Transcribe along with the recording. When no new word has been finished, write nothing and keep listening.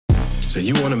So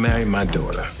you want to marry my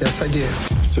daughter? Yes, I did.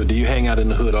 So do you hang out in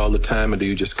the hood all the time, or do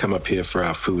you just come up here for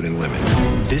our food and women?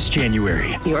 This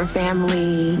January. Your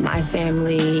family, my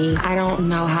family. I don't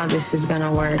know how this is going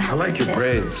to work. I like your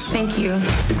braids. Thank you.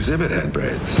 Exhibit had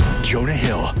braids. Jonah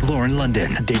Hill, Lauren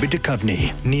London, David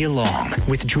Duchovny, Nia Long,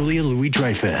 with Julia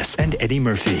Louis-Dreyfus and Eddie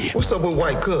Murphy. What's up with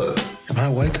white cuz? Am I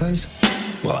a white cuz?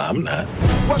 Well, I'm not.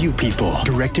 You People,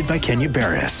 directed by Kenya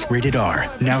Barris. Rated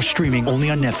R. Now streaming only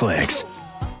on Netflix.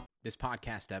 This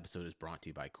podcast episode is brought to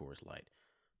you by Coors Light.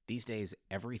 These days,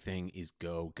 everything is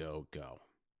go, go, go.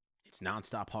 It's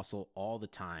nonstop hustle all the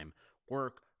time.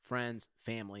 Work, friends,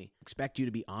 family, expect you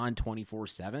to be on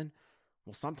 24/7.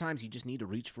 Well, sometimes you just need to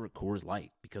reach for a Coors Light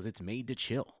because it's made to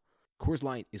chill. Coors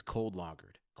Light is cold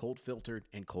lagered, cold filtered,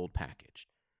 and cold packaged.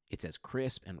 It's as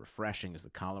crisp and refreshing as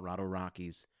the Colorado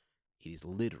Rockies. It is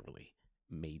literally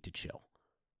made to chill.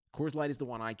 Coors Light is the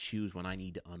one I choose when I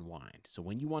need to unwind. So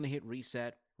when you want to hit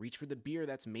reset, reach for the beer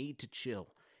that's made to chill.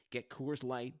 Get Coors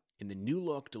Light in the new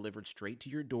look delivered straight to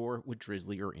your door with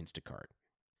Drizzly or Instacart.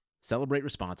 Celebrate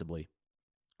responsibly.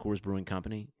 Coors Brewing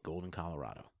Company, Golden,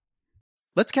 Colorado.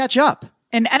 Let's catch up.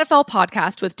 An NFL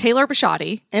podcast with Taylor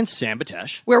Bisciotti And Sam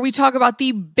Batesh. where we talk about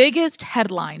the biggest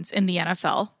headlines in the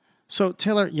NFL. So,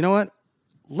 Taylor, you know what?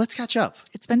 Let's catch up.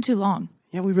 It's been too long.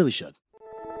 Yeah, we really should.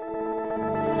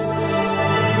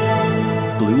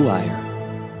 Blue Wire.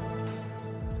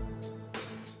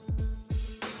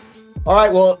 All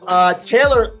right, well,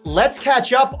 Taylor, let's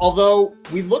catch up, although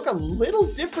we look a little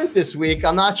different this week.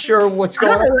 I'm not sure what's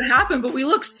going on. I don't know what happened, but we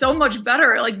look so much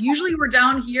better. Like, usually we're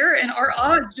down here, and our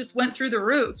odds just went through the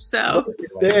roof, so.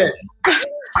 Look at this.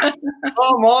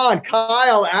 Come on,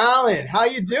 Kyle Allen. How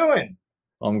you doing?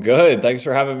 I'm good. Thanks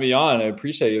for having me on. I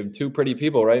appreciate you. Two pretty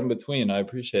people right in between. I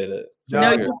appreciate it.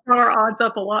 No, you brought our odds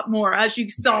up a lot more. As you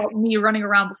saw me running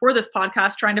around before this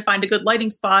podcast trying to find a good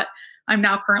lighting spot, I'm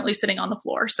now currently sitting on the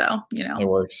floor. So, you know. It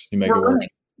works. You make it work. Winning.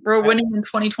 We're winning in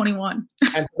 2021.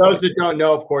 And for those that don't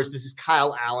know, of course, this is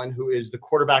Kyle Allen, who is the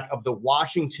quarterback of the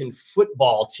Washington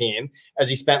football team, as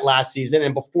he spent last season.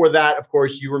 And before that, of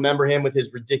course, you remember him with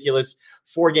his ridiculous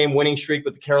 4-game winning streak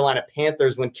with the Carolina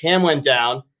Panthers when Cam went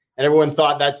down. And everyone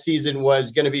thought that season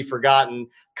was going to be forgotten.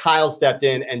 Kyle stepped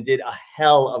in and did a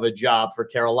hell of a job for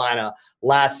Carolina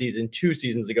last season, 2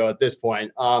 seasons ago at this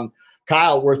point.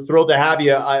 Kyle, we're thrilled to have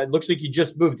you. It looks like you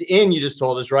just moved in. You just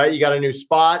told us, right? You got a new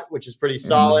spot, which is pretty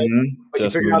solid.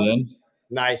 Just moved in.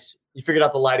 Nice. You figured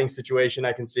out the lighting situation,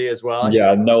 I can see as well.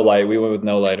 Yeah, no light. We went with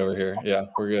no light over here. Yeah,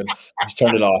 we're good. Just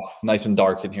turned it off. Nice and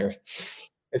dark in here.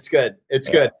 It's good. It's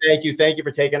good. Thank you. Thank you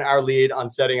for taking our lead on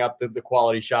setting up the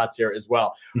quality shots here as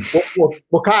well.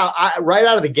 Well, Kyle, right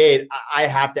out of the gate, I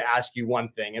have to ask you one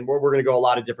thing, and we're going to go a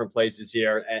lot of different places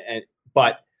here.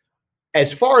 But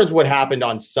as far as what happened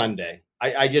on Sunday,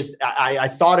 I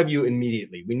thought of you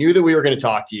immediately. We knew that we were going to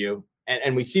talk to you,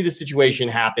 and we see the situation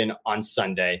happen on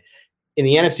Sunday in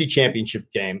the NFC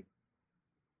Championship game.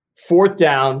 4th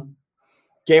down,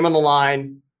 game on the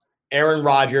line, Aaron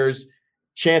Rodgers,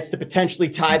 chance to potentially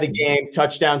tie the game,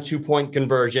 touchdown, 2-point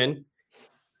conversion.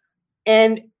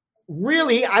 And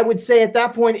really, I would say at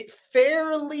that point,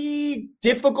 fairly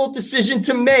difficult decision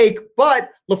to make, but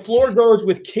LaFleur goes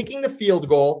with kicking the field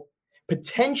goal,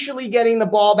 potentially getting the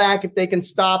ball back if they can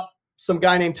stop some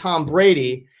guy named Tom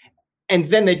Brady, and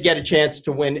then they'd get a chance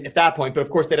to win at that point. But of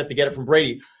course, they'd have to get it from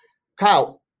Brady.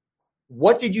 Kyle,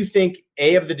 what did you think,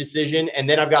 of the decision? And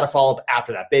then I've got to follow up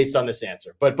after that based on this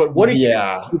answer. But what did you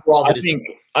think?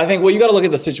 I think, well, you got to look at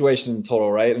the situation in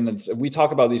total, right? And we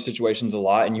talk about these situations a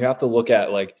lot, and you have to look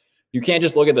at, like, you can't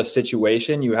just look at the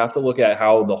situation. You have to look at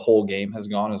how the whole game has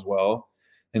gone as well.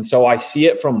 And so I see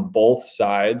it from both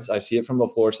sides. I see it from the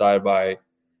floor side by,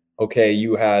 okay,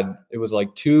 it was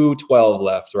like 2:12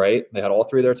 left, right? They had all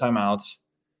 3 of their timeouts.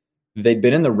 They'd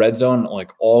been in the red zone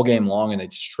like all game long, and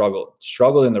they'd struggled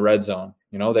in the red zone.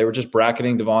 You know, they were just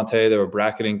bracketing Devontae, they were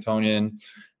bracketing Tonyan,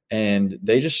 and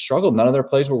they just struggled. None of their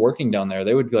plays were working down there.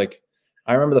 They would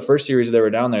I remember the first series they were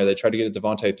down there, they tried to get at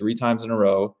Devontae 3 times in a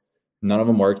row. None of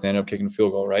them worked. They ended up kicking a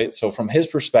field goal, right? So from his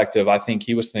perspective, I think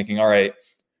he was thinking, all right,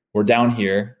 we're down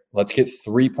here. Let's get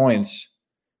 3 points.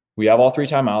 We have all 3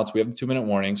 timeouts. We have the 2-minute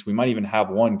warnings. We might even have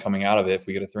 1 coming out of it if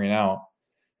we get a 3 and out.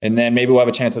 And then maybe we'll have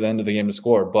a chance at the end of the game to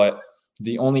score. But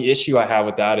the only issue I have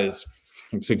with that is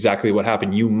it's exactly what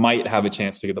happened. You might have a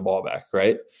chance to get the ball back,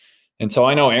 right? And so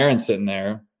I know Aaron's sitting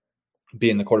there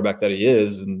being the quarterback that he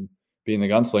is and being the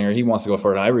gunslinger. He wants to go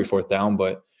for it on every 4th down,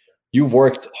 but you've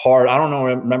worked hard. I don't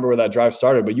remember where that drive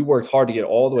started, but you worked hard to get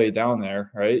all the way down there,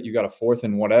 right? You got a 4th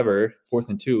and whatever, 4th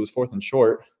and 2, it was 4th and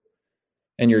short.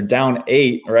 And you're down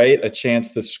 8, right? A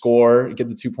chance to score, get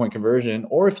the 2-point conversion.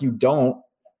 Or if you don't,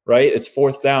 right? It's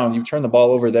 4th down. You turn the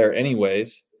ball over there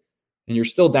anyways, and you're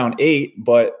still down 8,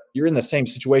 but you're in the same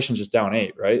situation, just down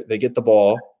 8, right? They get the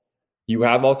ball. You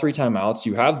have all 3 timeouts.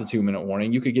 You have the 2-minute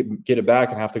warning. You could get it back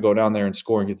and have to go down there and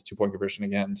score and get the 2-point conversion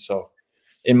again. So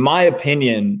in my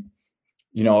opinion,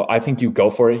 I think you go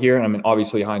for it here. I mean,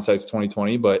 obviously hindsight's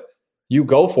 2020, but you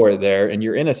go for it there and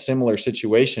you're in a similar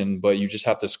situation, but you just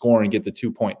have to score and get the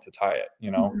 2-point to tie it,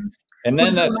 Mm-hmm. And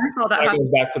then that goes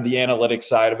back to the analytics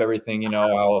side of everything,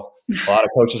 how a lot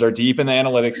of coaches are deep in the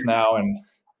analytics now. And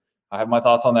I have my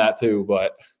thoughts on that too,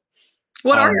 but.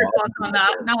 What are your thoughts on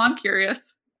that? Now I'm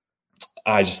curious.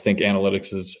 I just think analytics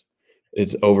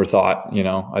it's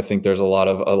overthought. I think there's a lot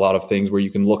of things where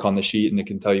you can look on the sheet and it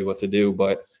can tell you what to do,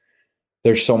 but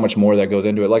there's so much more that goes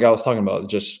into it. Like I was talking about,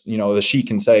 just, the sheet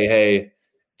can say, hey,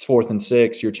 it's 4th and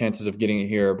 6, your chances of getting it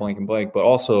here are blank and blank, but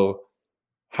also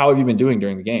how have you been doing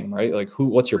during the game, right? Like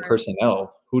what's your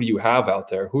personnel? Who do you have out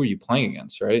there? Who are you playing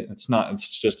against, right?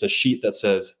 It's just a sheet that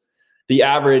says the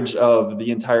average of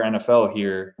the entire NFL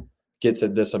here gets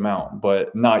at this amount,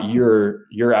 but not your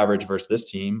average versus this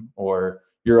team or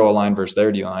your O-line versus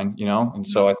their D-line, And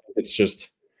so I think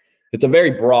it's a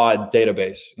very broad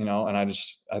database, and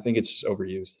I think it's just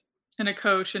overused. And a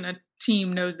coach and a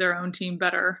team knows their own team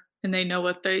better, and they know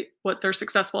what they're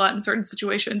successful at in certain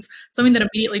situations. Something that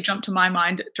immediately jumped to my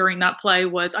mind during that play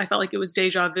was I felt like it was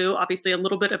deja vu, obviously a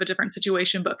little bit of a different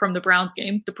situation, but from the Browns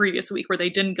game the previous week where they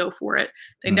didn't go for it,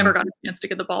 they never got a chance to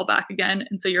get the ball back again.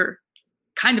 And so you're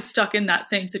kind of stuck in that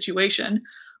same situation.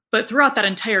 But throughout that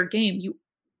entire game,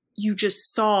 you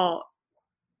just saw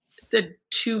the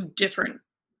 2 different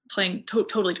playing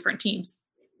totally different teams.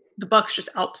 The Bucs just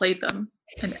outplayed them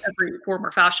in every form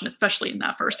or fashion, especially in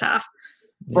that first half.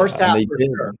 First half, for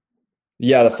sure.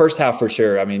 Yeah, the first half for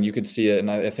sure. I mean, you could see it, and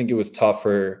I think it was tough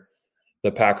for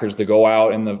the Packers to go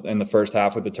out in the first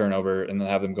half with the turnover and then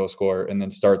have them go score, and then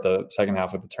start the second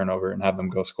half with the turnover and have them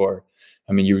go score.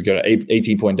 I mean, you would get an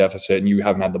 18-point deficit, and you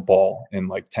haven't had the ball in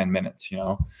like 10 minutes,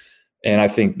 And I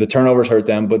think the turnovers hurt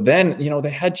them, but then they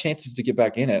had chances to get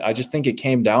back in it. I just think it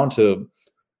came down to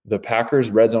the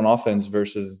Packers' red zone offense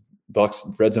versus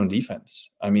Bucs' red zone defense.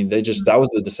 I mean, that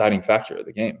was the deciding factor of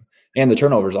the game. And the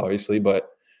turnovers, obviously, but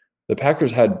the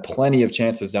Packers had plenty of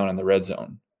chances down in the red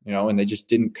zone, and they just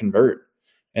didn't convert.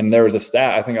 And there was a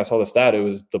stat, I think I saw the stat, it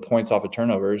was the points off of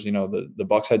turnovers. The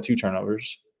Bucs had 2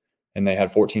 turnovers, and they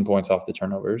had 14 points off the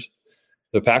turnovers.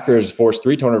 The Packers forced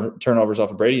 3 turnovers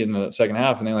off of Brady in the second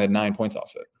half, and they only had 9 points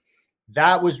off it.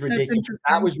 That was ridiculous.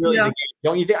 That was really the game.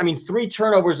 Don't you think? I mean, 3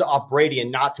 turnovers off Brady and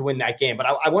not to win that game. But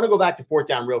I want to go back to 4th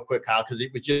down real quick, Kyle, because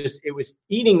it was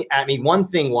eating at me. One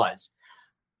thing was,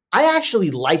 I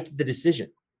actually liked the decision.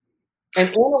 And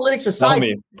analytics aside,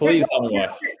 please tell me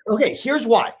why. Okay, here's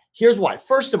why.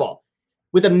 First of all,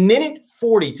 with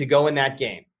 1:40 to go in that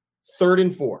game, 3rd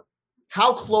and 4,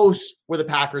 how close were the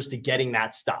Packers to getting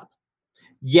that stop?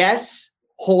 Yes,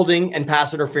 holding and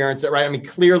pass interference, right? I mean,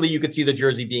 clearly you could see the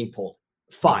jersey being pulled.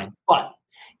 Fine. But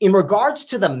in regards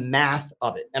to the math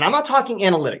of it, and I'm not talking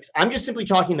analytics, I'm just simply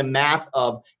talking the math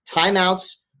of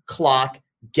timeouts, clock,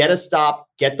 get a stop,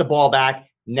 get the ball back,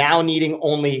 now needing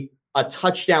only a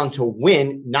touchdown to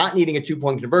win, not needing a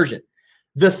 2-point conversion.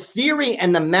 The theory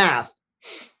and the math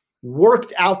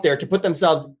worked out there to put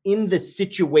themselves in the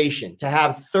situation to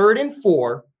have 3rd and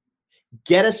 4,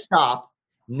 get a stop,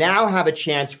 now have a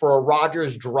chance for a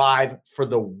Rodgers drive for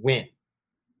the win.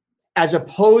 As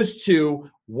opposed to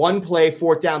 1 play,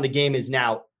 4th down, the game is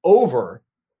now over.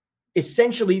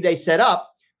 Essentially, they set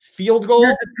up field goal.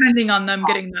 You're depending on them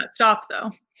getting that stop,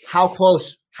 though. How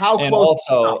close? And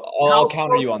also, I'll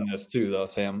counter you on this too, though,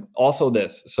 Sam. Also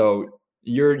this. So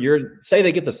you're say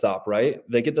they get the stop, right?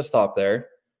 They get the stop there.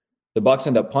 The Bucs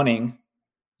end up punting.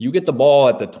 You get the ball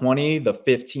at the 20, the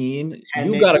 15.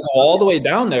 You got to go all the way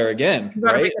down there again,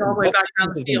 right? Make it all the way back down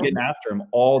the field. Getting after him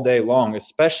all day long,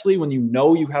 especially when you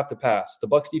know you have to pass. The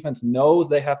Bucs defense knows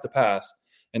they have to pass,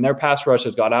 and their pass rush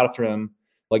has got after him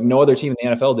like no other team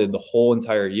in the NFL did the whole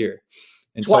entire year.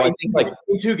 And so I think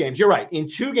in 2 games, you're right. In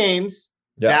 2 games,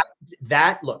 that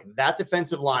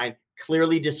defensive line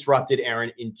clearly disrupted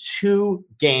Aaron in 2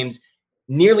 games,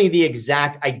 nearly the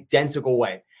exact identical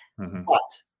way. Mm-hmm. But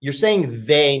you're saying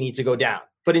they need to go down.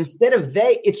 But instead of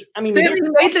they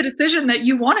made the decision that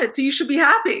you wanted, so you should be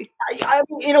happy. I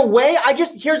mean, in a way,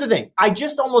 here's the thing.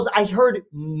 I heard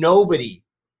nobody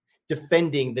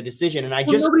defending the decision. And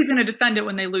nobody's going to defend it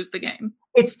when they lose the game.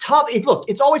 It's tough.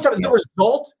 It's always tough.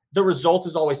 The result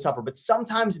is always tougher, but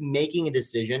sometimes making a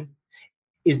decision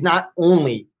is not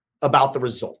only about the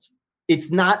result. It's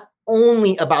not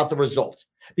only about the result,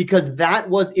 because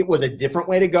it was a different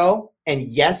way to go. And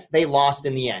yes, they lost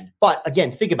in the end. But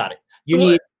again, think about it. You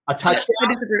need a touchdown.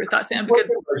 I disagree with that, Sam,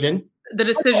 because the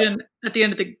decision at the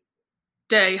end of the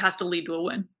day has to lead to a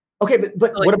win. Okay, but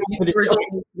like, what about the decision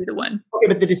to win? Okay,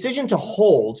 but the decision to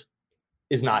hold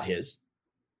is not his.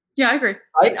 Yeah, I agree.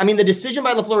 Right? I mean, the decision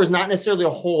by LaFleur is not necessarily a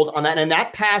hold on that, and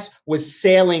that pass was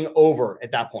sailing over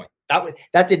at that point.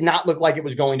 That did not look like it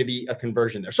was going to be a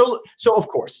conversion there. So of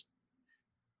course,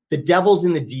 the devil's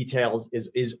in the details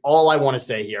is all I want to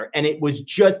say here. And it was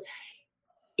just,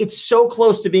 it's so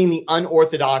close to being the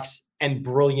unorthodox and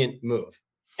brilliant move.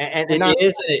 And it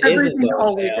isn't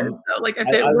though, Sam. Like if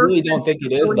I really don't think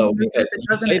it is though, because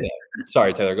you say that.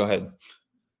 Sorry, Taylor, go ahead.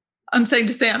 I'm saying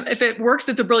to Sam, if it works,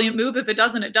 it's a brilliant move. If it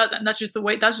doesn't, it doesn't. That's just the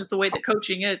way that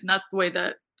coaching is, and that's the way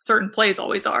that certain plays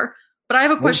always are. But I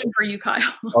have a question for you, Kyle.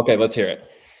 Okay, let's hear it.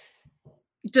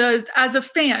 As a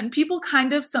fan, people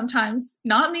kind of sometimes,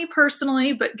 not me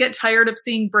personally, but get tired of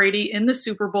seeing Brady in the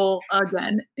Super Bowl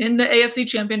again, in the AFC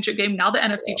Championship game, now the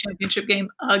NFC Championship game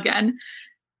again.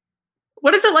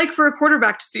 What is it like for a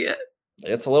quarterback to see it?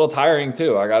 It's a little tiring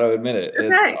too. I got to admit it.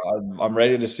 Okay. I'm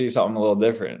ready to see something a little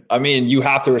different. I mean, you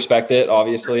have to respect it.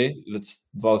 Obviously, it's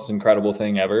the most incredible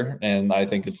thing ever, and I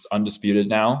think it's undisputed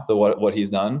now what he's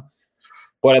done.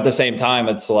 But at the same time,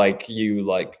 it's like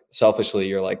selfishly,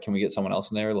 you're like, can we get someone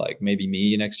else in there? Like maybe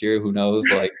me next year? Who knows?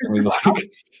 Like, can we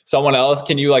someone else?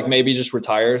 Can you maybe just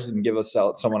retire and give us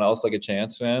someone else a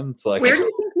chance, man? It's like, where do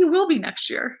you think you will be next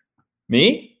year?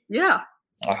 Me? Yeah.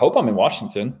 I hope I'm in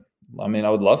Washington. I mean, I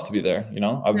would love to be there.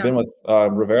 I've been with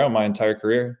Rivera my entire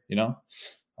career.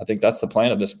 I think that's the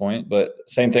plan at this point. But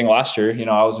same thing last year.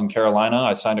 I was in Carolina.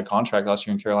 I signed a contract last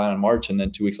year in Carolina in March, and then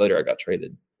 2 weeks later, I got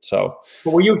traded. So,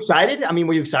 but were you excited? I mean,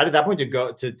 were you excited at that point to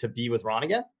go to be with Ron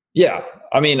again? Yeah.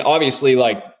 I mean, obviously,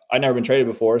 I'd never been traded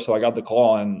before, so I got the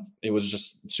call, and it was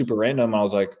just super random. I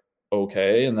was like,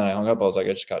 okay, and then I hung up. I was like,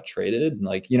 I just got traded, and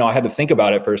I had to think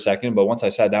about it for a second. But once I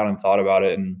sat down and thought about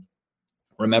it and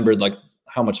remembered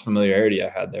how much familiarity I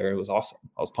had there, it was awesome.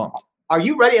 I was pumped. Are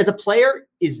you ready as a player?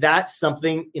 Is that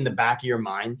something in the back of your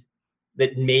mind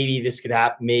that maybe this could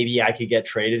happen? Maybe I could get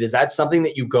traded. Is that something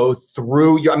that you go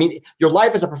through? Your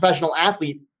life as a professional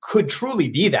athlete could truly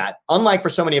be that. Unlike for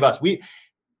so many of us, we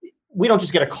don't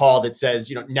just get a call that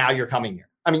says, now you're coming here.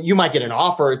 I mean, you might get an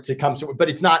offer to come, but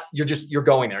it's not. You're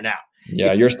going there now.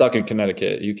 Yeah, you're stuck in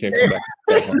Connecticut. You can't come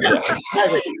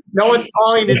back. No one's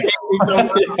calling to tell me so.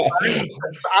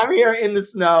 I'm here in the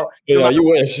snow. Yeah, you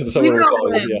wish someone would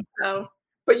call you. So.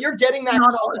 But you're getting that. It's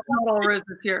not all roses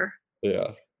here. Yeah.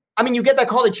 I mean, you get that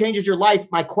call that changes your life.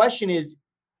 My question is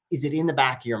it in the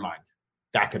back of your mind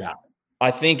that could happen? I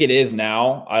think it is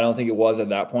now. I don't think it was at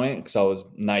that point because I was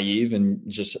naive and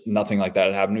just nothing like that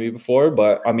had happened to me before.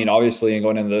 But I mean, obviously,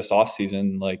 going into this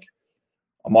offseason,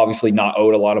 I'm obviously not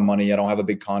owed a lot of money. I don't have a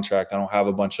big contract. I don't have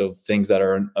a bunch of things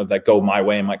that go my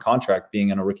way in my contract, being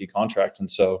in a rookie contract. And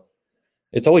so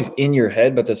it's always in your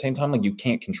head, but at the same time, you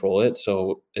can't control it.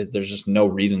 So there's just no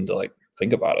reason to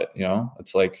think about it.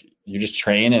 It's you just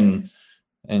train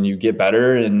and you get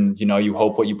better, and you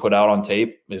hope what you put out on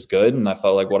tape is good. And I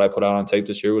felt like what I put out on tape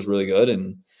this year was really good.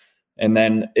 And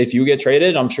then if you get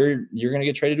traded, I'm sure you're going to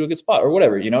get traded to a good spot or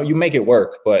whatever. You make it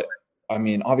work. But I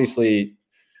mean, obviously,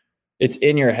 it's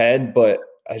in your head, but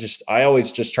I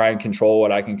always just try and control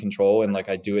what I can control. And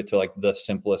I do it to the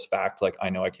simplest fact. I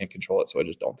know I can't control it. So I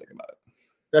just don't think about it.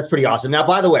 That's pretty awesome. Now,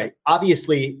 by the way,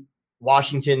 obviously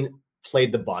Washington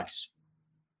played the Bucs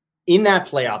in that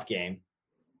playoff game.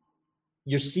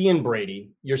 You're seeing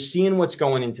Brady, you're seeing what's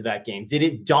going into that game. Did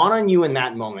it dawn on you in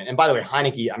that moment? And by the way,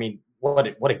 Heineke, I mean, what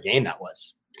a game that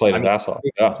was. Played his ass off.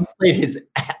 Yeah. He played his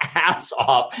ass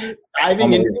off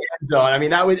diving into the end zone. I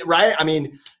mean, that was right. I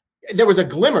mean, there was a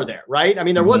glimmer there, right? I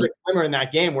mean, there was a glimmer in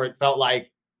that game where it felt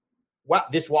like, wow,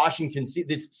 this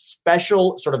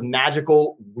special sort of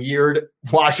magical, weird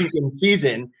Washington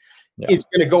season is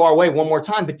going to go our way one more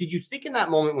time. But did you think in that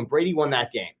moment when Brady won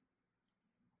that game,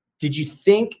 did you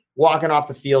think walking off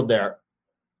the field there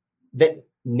that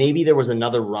maybe there was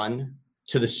another run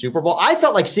to the Super Bowl? I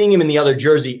felt like seeing him in the other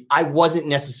jersey. I wasn't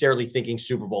necessarily thinking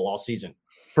Super Bowl all season.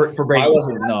 For Brady.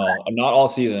 I'm not all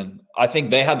season. I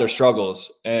think they had their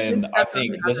struggles. And I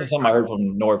think this is something I heard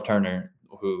from Norv Turner,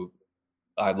 who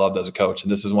I loved as a coach.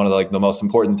 And this is one of the most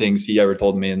important things he ever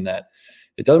told me, in that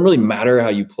it doesn't really matter how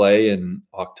you play in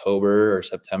October or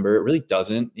September. It really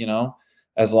doesn't,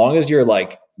 as long as you're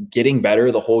getting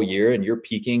better the whole year and you're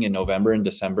peaking in November and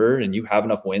December and you have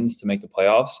enough wins to make the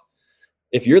playoffs.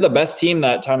 If you're the best team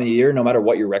that time of the year, no matter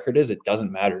what your record is, it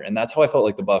doesn't matter. And that's how I felt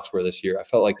like the Bucs were this year. I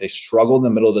felt like they struggled in the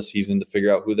middle of the season to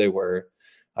figure out who they were.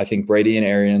 I think Brady and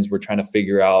Arians were trying to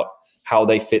figure out how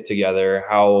they fit together,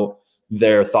 how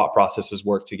their thought processes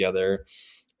work together.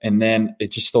 And then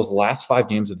it just, those last 5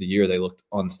 games of the year, they looked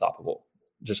unstoppable,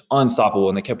 just unstoppable.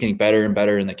 And they kept getting better and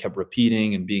better, and they kept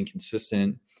repeating and being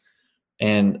consistent.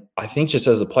 And I think just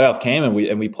as the playoff came and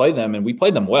we played them, and we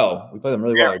played them well. We played them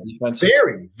really well. Our defense,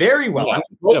 very, very well. Yeah,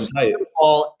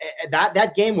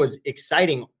 that game was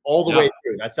exciting all the way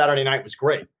through. That Saturday night was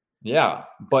great. Yeah,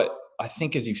 but I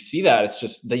think as you see that, it's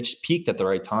just they just peaked at the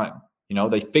right time.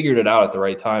 They figured it out at the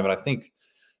right time. And I think,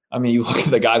 you look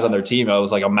at the guys on their team, it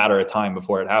was like a matter of time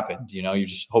before it happened. You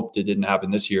just hoped it didn't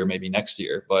happen this year, maybe next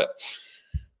year. But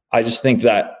I just think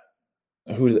that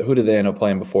who did they end up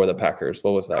playing before the Packers?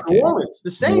 What was that game? New Orleans,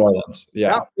 the Saints. New Orleans,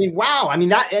 yeah. Wow.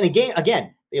 That, and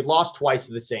again, they lost twice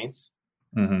to the Saints.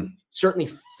 Mm-hmm. Certainly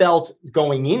felt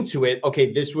going into it,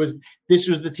 okay, this was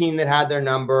the team that had their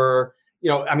number.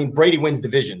 Brady wins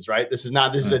divisions, right? This is a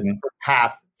different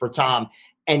path for Tom.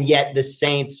 And yet the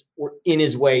Saints were in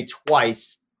his way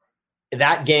twice.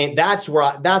 That game, that's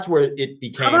where it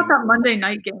became. How about that Monday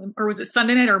night game? Or was it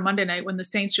Sunday night or Monday night when the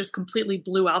Saints just completely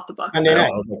blew out the Bucs? Sunday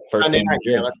night. First game of the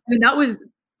year. That was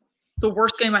the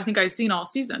worst game I think I've seen all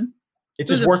season. It's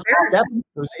his worst loss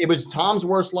ever. It was Tom's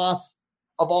worst loss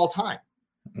of all time.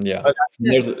 Yeah.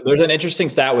 There's an interesting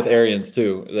stat with Arians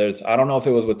too. I don't know if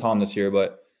it was with Tom this year,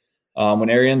 but when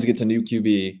Arians gets a new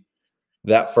QB,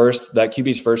 that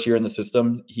QB's first year in the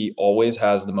system, he always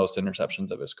has the most interceptions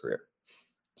of his career.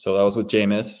 So that was with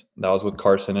Jameis. That was with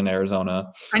Carson in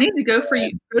Arizona. I need to go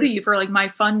to you for like my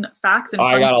fun facts.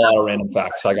 I got a lot of random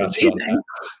facts. I got you on that.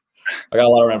 I got a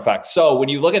lot of random facts. So when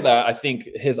you look at that, I think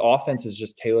his offense is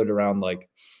just tailored around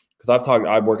because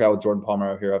I work out with Jordan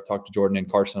Palmer out here. I've talked to Jordan and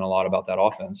Carson a lot about that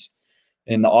offense.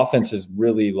 And the offense is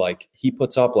really he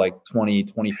puts up 20,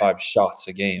 25 shots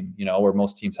a game, where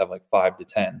most teams have 5 to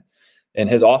 10. And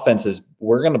his offense is,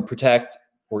 we're going to protect,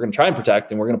 we're going to try and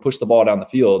protect, and we're going to push the ball down the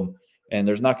field. And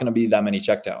there's not going to be that many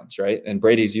checkdowns, right? And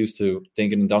Brady's used to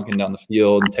thinking and dunking down the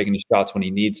field and taking his shots when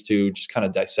he needs to, just kind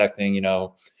of dissecting,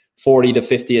 40 to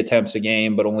 50 attempts a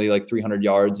game, but only 300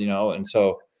 yards, And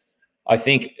so I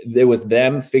think it was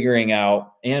them figuring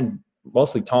out, and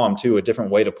mostly Tom too, a different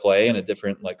way to play and a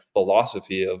different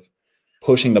philosophy of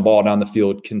pushing the ball down the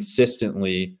field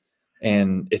consistently.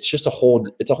 And it's just a whole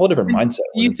different mindset.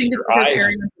 Do you think it's because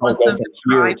Arians wants them to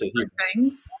try different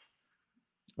things?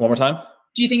 One more time.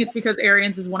 Do you think it's because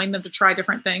Arians is wanting them to try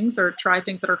different things or try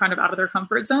things that are kind of out of their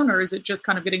comfort zone? Or is it just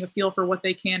kind of getting a feel for what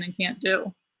they can and can't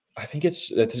do? I think it's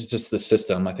just the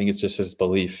system. I think it's just his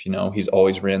belief. He's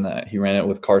always ran that. He ran it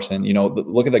with Carson.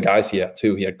 Look at the guys he had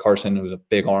too. He had Carson, who was a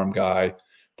big arm guy,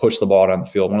 pushed the ball down the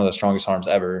field, one of the strongest arms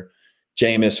ever.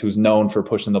 Jameis, who's known for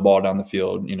pushing the ball down the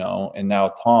field, and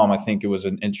now Tom, I think it was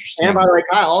an interesting. And by the way,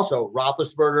 Kyle, also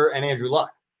Roethlisberger and Andrew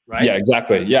Luck, right? Yeah,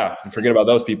 exactly. Yeah. And forget about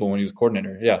those people when he was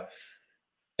coordinator. Yeah.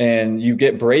 And you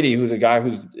get Brady, who's a guy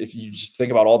who's, if you just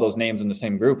think about all those names in the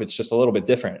same group, it's just a little bit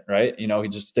different, right? He's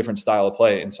just different style of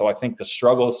play. And so I think the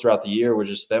struggles throughout the year were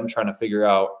just them trying to figure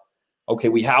out, okay,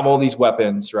 we have all these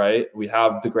weapons, right? We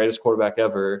have the greatest quarterback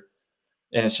ever,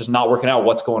 and it's just not working out.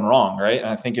 What's going wrong, right? And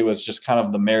I think it was just kind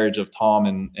of the marriage of Tom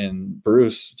and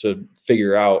Bruce to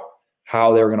figure out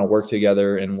how they were going to work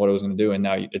together and what it was going to do. And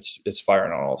now it's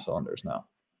firing on all cylinders now.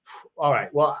 All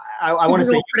right. Well, I want to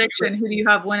say prediction. Who do you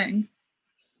have winning?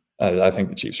 I think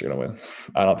the Chiefs are going to win.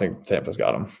 I don't think Tampa's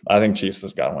got them. I think Chiefs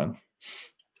has got to win.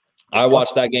 I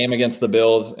watched that game against the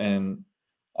Bills, and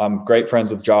I'm great friends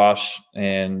with Josh,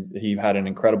 and he had an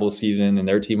incredible season, and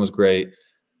their team was great.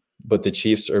 But the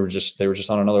Chiefs were just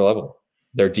on another level.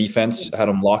 Their defense had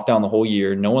them locked down the whole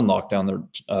year. No one locked down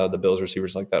the Bills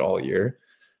receivers like that all year,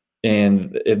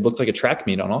 and it looked like a track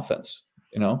meet on offense.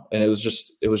 And it was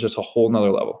just a whole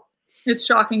nother level. It's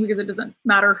shocking because it doesn't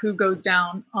matter who goes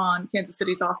down on Kansas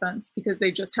City's offense because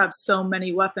they just have so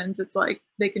many weapons. It's like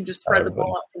they can just spread the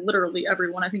ball out to literally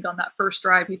everyone. I think on that first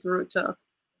drive, he threw it to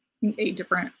 8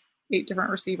 different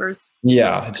receivers.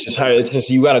 Yeah, so, it's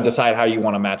just you got to decide how you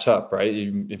want to match up, right?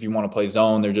 If you want to play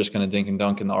zone, they're just going to dink and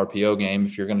dunk in the RPO game.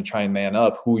 If you're going to try and man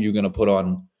up, who are you going to put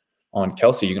on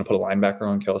Kelsey? You're going to put a linebacker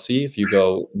on Kelsey. If you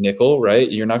go nickel,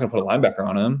 right, you're not going to put a linebacker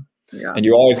on him. Yeah. And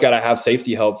you always got to have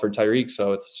safety help for Tyreek.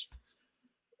 So it's.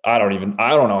 I don't know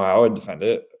how I would defend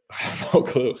it. I have no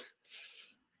clue.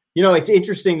 It's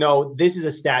interesting, though. This is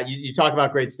a stat. You talk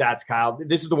about great stats, Kyle.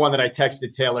 This is the one that I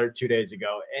texted Taylor 2 days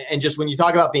ago. And just when you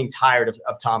talk about being tired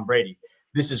of Tom Brady,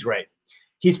 this is great.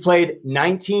 He's played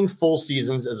 19 full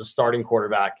seasons as a starting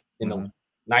quarterback in the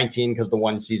 19 because the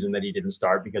one season that he didn't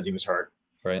start because he was hurt.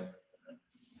 Right.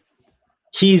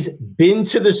 He's been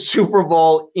to the Super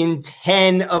Bowl in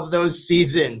 10 of those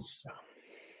seasons.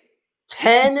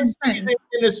 10 seasons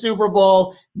in the Super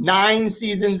Bowl, 9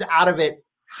 seasons out of it.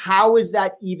 How is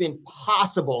that even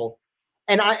possible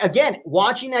And again,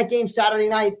 watching that game Saturday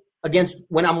night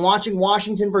when I'm watching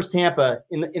Washington versus Tampa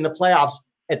in the playoffs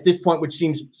at this point, which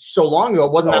seems so long ago,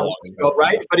 it wasn't that long ago,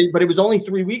 right? But it was only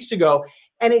 3 weeks ago.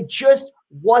 And it just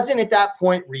wasn't at that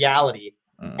point reality.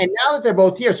 And now that they're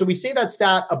both here, so we say that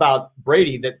stat about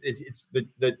Brady, that it's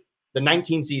the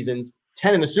 19 seasons,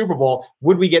 10 in the Super Bowl.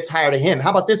 Would we get tired of him?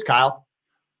 How about this, Kyle?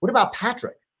 What about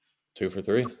Patrick? 2 for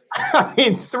 3. I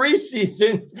mean, 3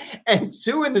 seasons and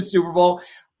 2 in the Super Bowl.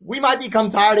 We might become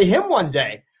tired of him one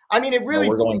day. I mean, it really.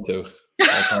 We're going to.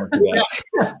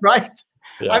 Yeah, right.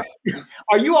 Yeah. I mean,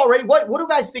 are you already? What do you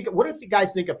guys think? What do you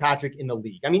guys think of Patrick in the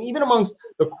league? I mean, even amongst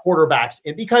the quarterbacks,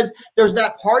 because there's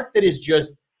that part that is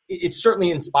just. It's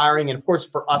certainly inspiring, and of course,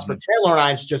 for us, for Taylor and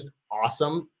I, it's just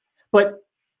awesome. But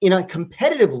in a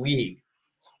competitive league,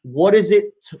 what is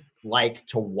it like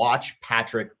to watch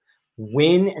Patrick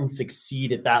win and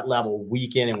succeed at that level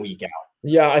week in and week out?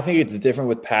 Yeah, I think it's different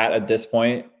with Pat at this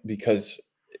point because,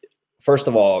 first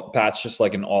of all, Pat's just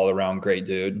like an all-around great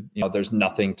dude. You know, there's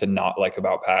nothing to not like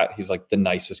about Pat. He's like the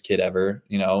nicest kid ever,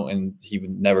 you know, and he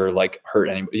would never like hurt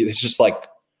anybody. It's just like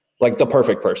the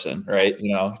perfect person, right?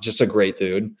 You know, just a great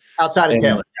dude. Outside of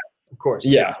Taylor, yes, of course.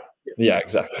 Yeah,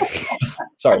 exactly.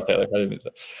 Sorry, Taylor, I didn't mean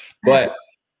that.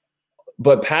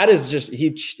 But Pat is just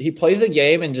he plays the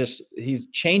game and just he's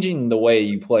changing the way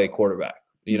you play quarterback,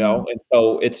 you know? And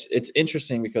so it's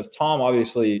interesting because Tom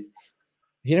obviously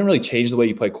he didn't really change the way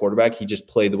you play quarterback. He just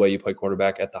played the way you play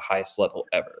quarterback at the highest level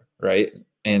ever, right?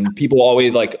 And people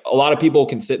always like a lot of people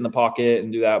can sit in the pocket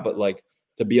and do that, but like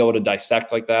to be able to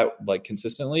dissect like that, like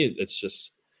consistently,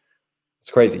 it's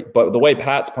crazy. But the way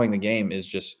Pat's playing the game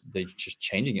is they're just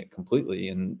changing it completely,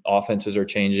 and offenses are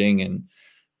changing, and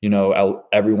you know,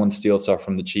 everyone steals stuff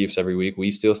from the Chiefs every week. We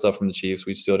steal stuff from the Chiefs.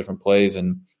 We steal different plays,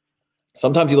 and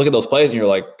sometimes you look at those plays and you're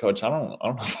like, Coach, I don't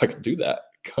know if I can do that.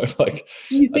 Like,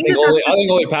 I think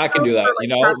only Pat can do that. You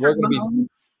know, we're going to be.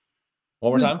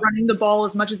 One more time. Running the ball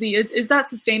as much as he is that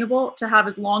sustainable to have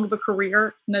as long of a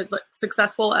career and as like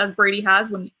successful as Brady has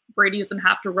when Brady doesn't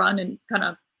have to run and kind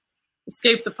of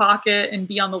escape the pocket and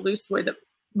be on the loose the way that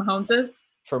Mahomes is?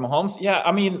 For Mahomes, yeah.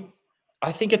 I mean,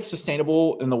 I think it's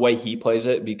sustainable in the way he plays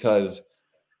it because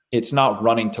it's not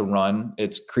running to run,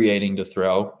 it's creating to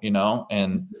throw, you know?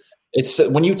 And it's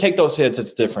when you take those hits,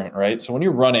 it's different, right? So when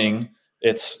you're running,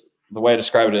 it's the way I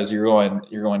describe it is you're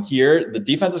going here, the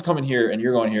defense is coming here, and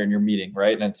you're going here, and you're meeting,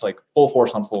 right? And it's like full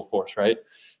force on full force, right?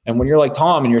 And when you're like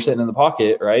Tom and you're sitting in the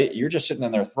pocket, right, you're just sitting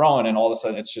in there throwing, and all of a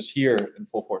sudden it's just here in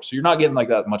full force. So you're not getting like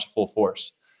that much full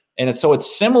force. And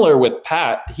it's similar with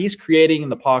Pat. He's creating in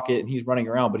the pocket and he's running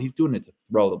around, but he's doing it to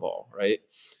throw the ball, right?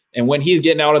 And when he's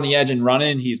getting out on the edge and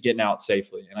running, he's getting out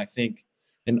safely. And I think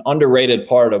an underrated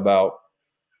part about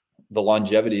the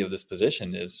longevity of this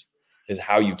position is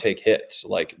how you take hits,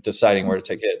 like deciding where to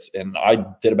take hits. And I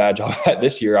did a bad job at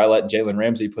this year. I let Jalen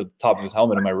Ramsey put the top of his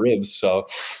helmet in my ribs. So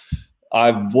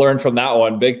I've learned from that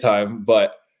one big time.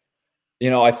 But, you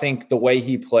know, I think the way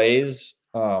he plays,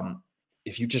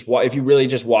 if you really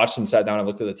just watched and sat down and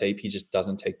looked at the tape, he just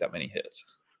doesn't take that many hits.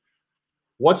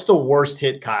 What's the worst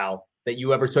hit, Kyle, that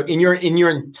you ever took in your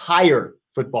entire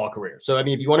football career? So, I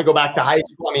mean, if you want to go back to high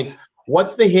school, I mean,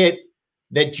 what's the hit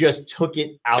that just took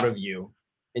it out of you?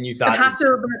 And you thought it has to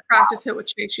have been a practice hit with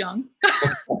Chase Young.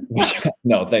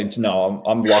 No, thanks. No,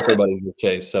 I'm locker buddies with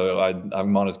Chase, so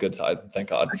I'm on his good side.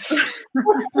 Thank God.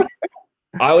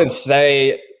 I would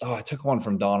say, I took one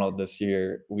from Donald this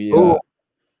year. We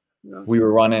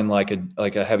were running like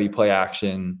a heavy play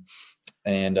action,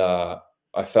 and I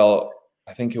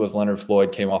think it was Leonard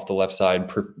Floyd came off the left side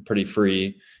pretty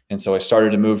free, and so I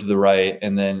started to move to the right,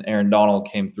 and then Aaron Donald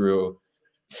came through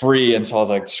free, and so I was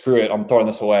like, screw it, I'm throwing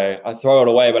this away. I throw it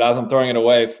away, but as I'm throwing it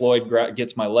away, Floyd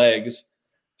gets my legs,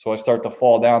 so I start to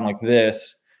fall down like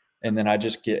this, and then I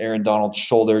just get Aaron Donald's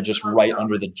shoulder just right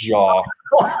under the jaw.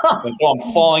 And so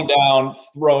I'm falling down,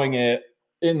 throwing it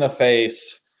in the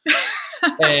face.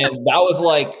 And that was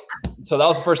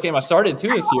the first game I started too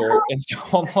this year. And so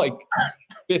I'm like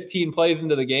 15 plays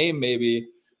into the game maybe,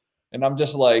 and I'm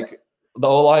just like, the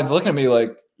O-line's looking at me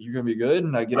like, you're going to be good?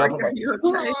 And I get up. I'm like, you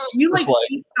okay? Do you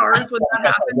see stars when that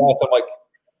happens? I'm like,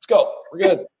 let's go. We're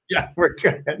good. Yeah, we're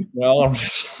good. Well, I'm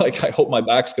just like, I hope my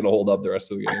back's going to hold up the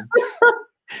rest of the game.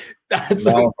 That's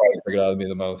what probably figured out of me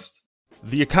the most.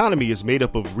 The economy is made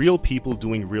up of real people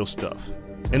doing real stuff,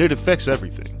 and it affects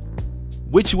everything.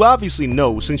 Which you obviously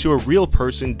know since you're a real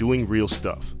person doing real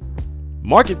stuff.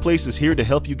 Marketplace is here to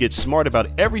help you get smart about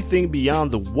everything beyond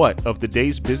the what of the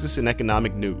day's business and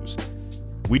economic news.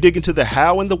 We dig into the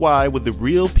how and the why with the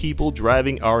real people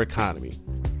driving our economy.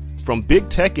 From big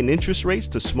tech and interest rates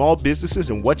to small businesses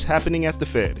and what's happening at the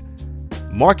Fed.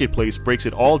 Marketplace breaks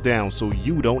it all down so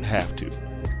you don't have to.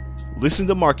 Listen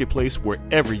to Marketplace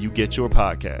wherever you get your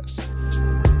podcasts.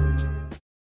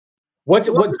 What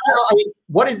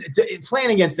is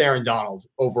playing against Aaron Donald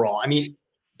overall? I mean,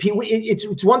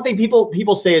 it's one thing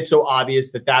people say it's so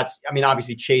obvious that's, I mean,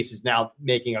 obviously Chase is now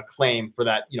making a claim for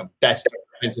that, best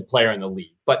defensive player in the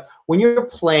league. But when you're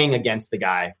playing against the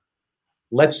guy,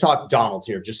 let's talk Donald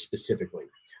here just specifically.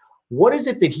 What is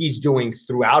it that he's doing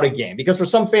throughout a game? Because for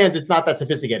some fans, it's not that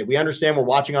sophisticated. We understand we're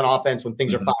watching on offense when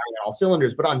things are firing on all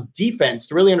cylinders, but on defense,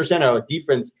 to really understand how a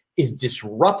defense is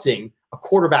disrupting a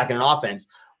quarterback in an offense,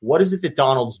 what is it that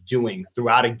Donald's doing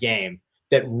throughout a game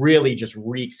that really just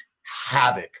wreaks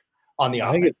havoc on the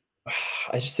offense?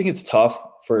 I just think it's tough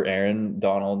for Aaron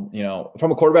Donald.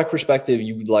 From a quarterback perspective,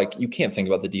 you can't think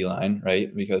about the D-line,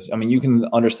 right? Because, I mean, you can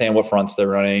understand what fronts they're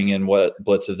running and what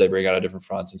blitzes they bring out of different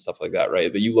fronts and stuff like that,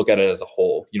 right? But you look at it as a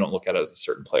whole. You don't look at it as a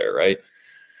certain player, right?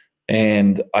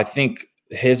 And I think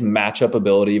his matchup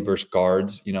ability versus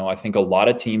guards, I think a lot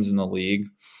of teams in the league,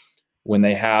 when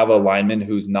they have a lineman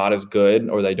who's not as good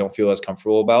or they don't feel as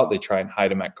comfortable about, they try and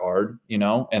hide him at guard, and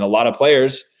a lot of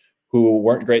players who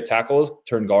weren't great tackles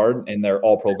turn guard and they're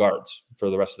all pro guards for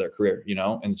the rest of their career,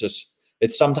 and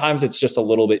sometimes it's just a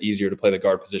little bit easier to play the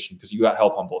guard position because you got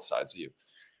help on both sides of you.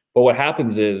 But what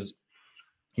happens is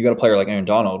you got a player like Aaron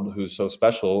Donald, who's so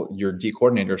special. Your D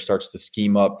coordinator starts to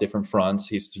scheme up different fronts.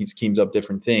 He schemes up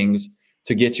different things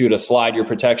to get you to slide your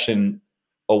protection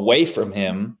away from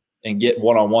him and get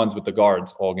one-on-ones with the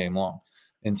guards all game long.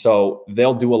 And so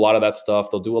they'll do a lot of that stuff.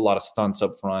 They'll do a lot of stunts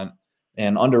up front.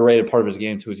 And underrated part of his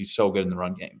game, too, is he's so good in the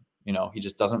run game. He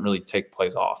just doesn't really take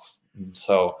plays off. And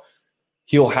so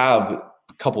he'll have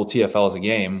a couple TFLs a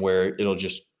game where it'll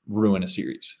just ruin a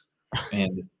series.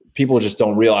 And people just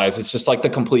don't realize it's just like the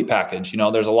complete package.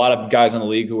 There's a lot of guys in the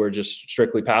league who are just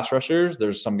strictly pass rushers.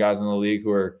 There's some guys in the league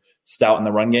who are stout in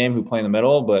the run game who play in the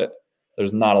middle, but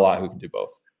there's not a lot who can do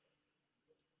both.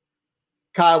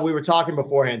 Kyle, we were talking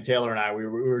beforehand, Taylor and I, we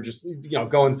were just,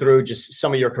 going through just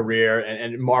some of your career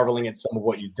and marveling at some of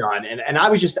what you've done. And I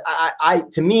was just, I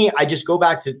just go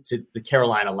back to the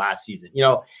Carolina last season.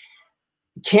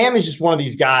 Cam is just one of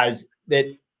these guys that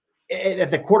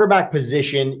at the quarterback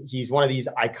position, he's one of these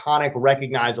iconic,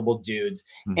 recognizable dudes.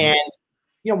 Mm-hmm.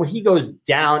 And, when he goes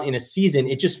down in a season,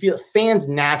 it just feels fans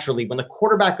naturally when the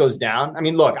quarterback goes down. I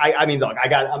mean, look, I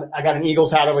got an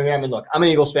Eagles hat over here. I mean, look, I'm an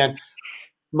Eagles fan.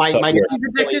 He's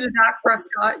addicted to Dak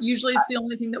Prescott. Usually it's the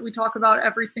only thing that we talk about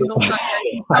every single Sunday.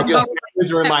 In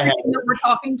my head. That we're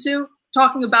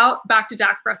talking about back to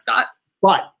Dak Prescott.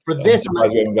 But for this, I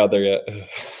haven't got there yet.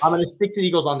 I'm going to stick to the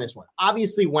Eagles on this one.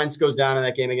 Obviously, Wentz goes down in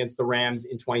that game against the Rams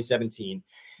in 2017.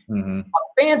 Mm-hmm.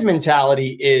 A fan's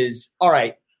mentality is, all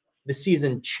right, the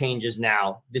season changes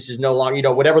now. This is no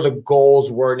longer, whatever the goals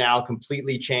were now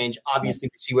completely changed. Obviously,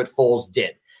 we see what Foles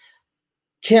did.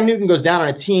 Cam Newton goes down on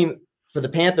a team for the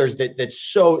Panthers that's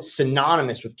so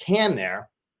synonymous with Cam there,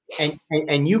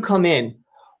 and you come in.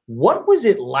 What was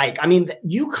it like? I mean,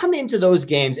 you come into those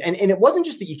games, and it wasn't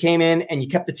just that you came in and you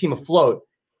kept the team afloat.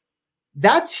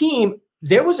 That team,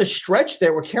 there was a stretch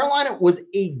there where Carolina was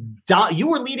you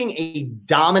were leading a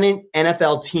dominant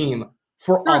NFL team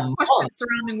for There's a month. Questions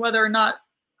surrounding whether or not,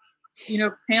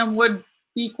 Cam would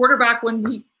be quarterback when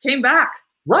he came back.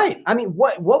 Right. I mean,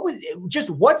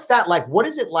 what's that like? What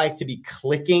is it like to be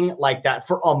clicking like that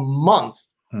for a month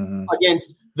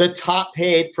against the top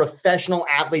paid professional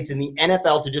athletes in the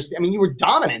NFL you were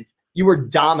dominant. You were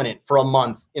dominant for a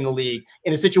month in the league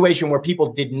in a situation where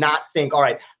people did not think, all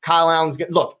right, Kyle Allen's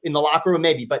look in the locker room,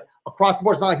 maybe, but across the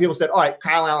board, it's not like people said, all right,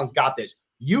 Kyle Allen's got this.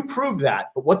 You proved that,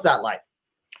 but what's that like?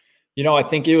 I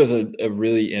think it was a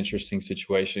really interesting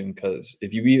situation because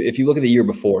if you look at the year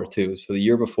before too, so the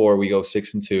year before we go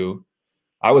 6-2,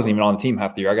 I wasn't even on the team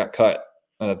half the year. I got cut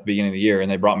at the beginning of the year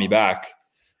and they brought me back,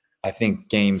 I think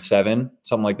game 7,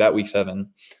 something like that, week 7.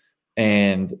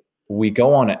 And we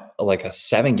go on a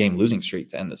 7-game losing streak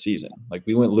to end the season. Like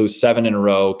we lose 7 in a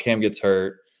row, Cam gets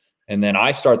hurt. And then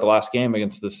I start the last game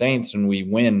against the Saints and we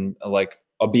win a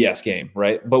BS game,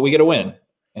 right? But we get a win.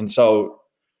 And so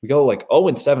we go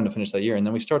 0-7 to finish that year. And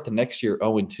then we start the next year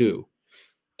 0-2.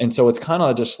 And so it's kind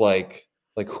of just like,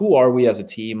 who are we as a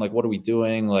team? What are we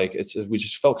doing? We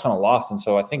just felt kind of lost. And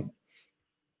so I think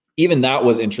even that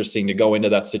was interesting to go into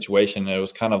that situation. And it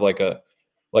was kind of like a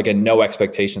no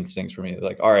expectations things for me.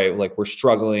 All right, we're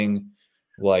struggling.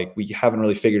 We haven't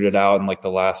really figured it out in the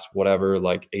last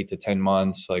 8 to 10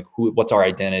 months. What's our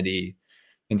identity?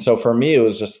 And so for me, it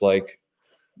was just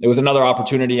it was another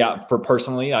opportunity for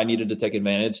personally. I needed to take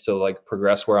advantage to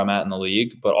progress where I'm at in the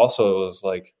league, but also it was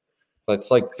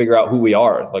let's figure out who we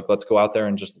are. Let's go out there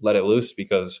and just let it loose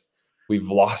because we've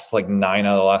lost like 9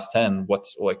 out of the last 10.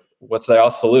 What's there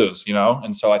else to lose, you know?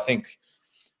 And so I think,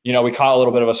 you know, we caught a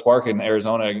little bit of a spark in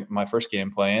Arizona, my first game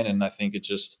playing. And I think we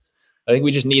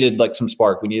just needed like some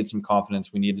spark. We needed some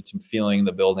confidence. We needed some feeling in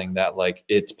the building that like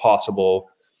it's possible.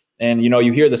 And, you know,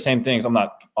 you hear the same things. I'm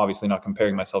obviously not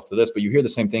comparing myself to this, but you hear the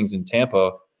same things in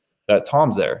Tampa that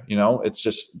Tom's there, you know, it's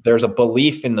just, there's a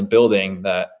belief in the building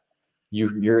that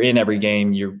you're in every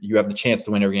game. You have the chance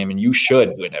to win every game, and you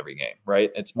should win every game, right?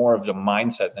 It's more of a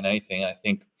mindset than anything. I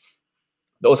think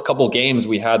those couple games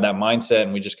we had that mindset,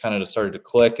 and we just kind of started to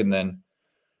click. And then,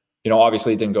 you know,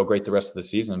 obviously it didn't go great the rest of the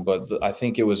season, but I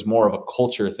think it was more of a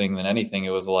culture thing than anything.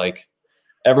 It was like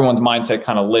everyone's mindset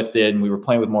kind of lifted, and we were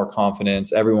playing with more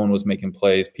confidence. Everyone was making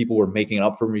plays. People were making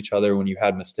up for each other when you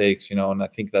had mistakes, you know, and I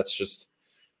think that's just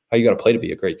how you got to play to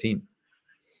be a great team.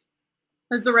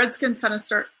 As the Redskins kind of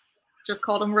just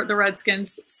called them the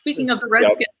Redskins. Speaking of the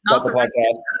Redskins, not the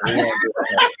Redskins.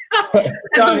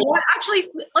 Actually,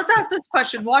 let's ask this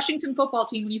question. Washington football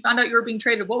team, when you found out you were being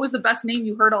traded, what was the best name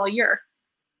you heard all year?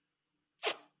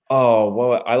 Oh,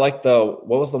 well, I like what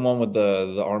was the one with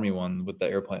the Army one with the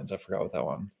airplanes? I forgot what that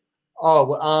one.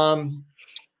 Oh,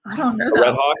 I don't know.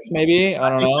 Red Hawks, maybe? I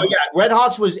don't know. So, yeah, Red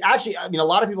Hawks was actually, I mean, a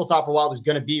lot of people thought for a while it was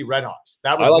going to be Red Hawks.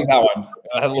 I like that one.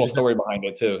 I had a little story behind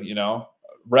it too, you know.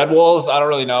 Red Wolves, I don't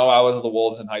really know. I was the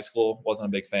Wolves in high school. Wasn't a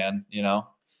big fan, you know.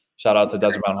 Shout out to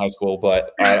Desert Mountain High School,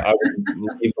 but I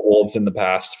would leave the Wolves in the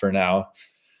past for now.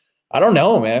 I don't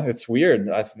know, man. It's weird.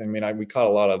 I mean, we caught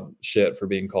a lot of shit for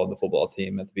being called the football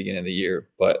team at the beginning of the year,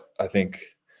 but I think.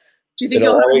 Do you think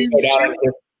they'll have a name this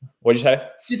year? What'd you say?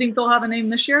 Do you think they'll have a name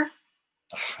this year?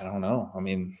 I don't know. I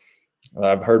mean,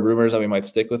 I've heard rumors that we might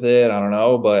stick with it. I don't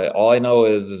know, but all I know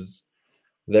is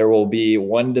there will be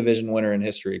one division winner in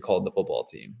history called the football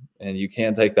team, and you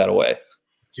can't take that away.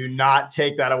 Do not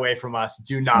take that away from us.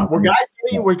 Do not. Were guys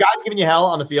giving you hell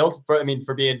on the field for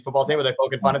being football team? Were they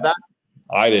poking fun at that?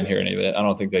 I didn't hear any of it. I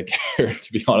don't think they cared,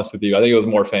 to be honest with you. I think it was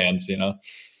more fans, you know.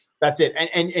 That's it.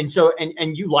 And so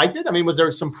you liked it? I mean, was there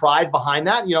some pride behind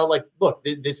that? You know, like, look,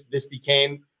 this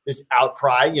became this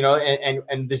outcry, you know,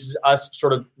 and this is us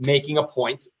sort of making a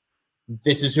point.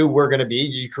 This is who we're going to be.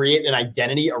 Did you create an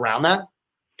identity around that?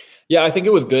 Yeah, I think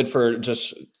it was good for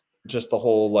just the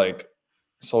whole like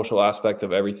social aspect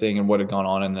of everything and what had gone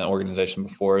on in the organization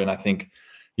before. And I think,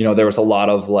 you know, there was a lot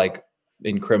of like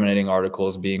incriminating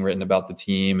articles being written about the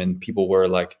team, and people were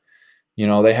like, you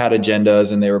know, they had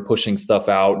agendas and they were pushing stuff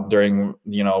out during,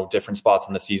 you know, different spots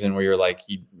in the season where you're like,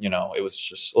 you know, it was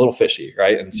just a little fishy.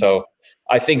 Right. And so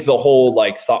I think the whole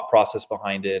like thought process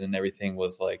behind it and everything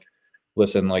was like,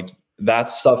 listen, like that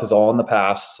stuff is all in the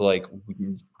past. Like we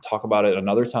can talk about it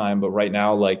another time, but right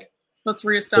now, like, let's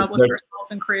reestablish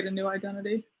ourselves and create a new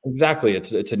identity. Exactly.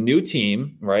 It's a new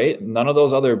team, right? None of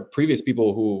those other previous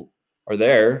people who are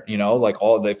there, you know, like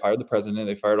they fired the president,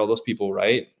 they fired all those people,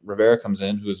 right? Rivera comes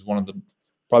in, who's probably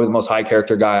the most high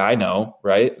character guy I know,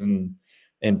 right? And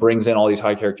brings in all these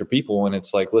high character people. And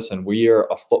it's like, listen, we are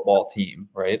a football team,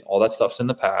 right? All that stuff's in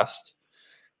the past.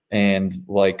 And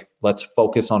like, let's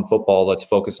focus on football. Let's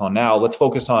focus on now. Let's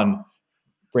focus on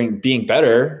being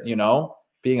better, you know,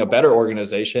 being a better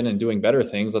organization and doing better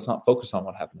things. Let's not focus on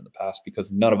what happened in the past,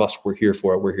 because none of us were here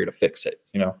for it. We're here to fix it,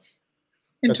 you know?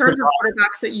 In terms of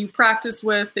quarterbacks that you practice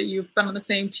with, that you've been on the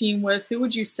same team with, who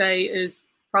would you say is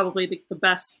probably the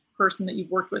best person that you've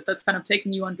worked with that's kind of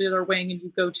taken you under their wing and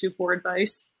you go to for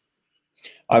advice?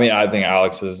 I mean, I think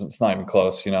Alex it's not even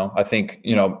close, you know. I think,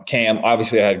 you know, Cam,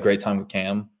 obviously I had a great time with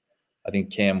Cam. I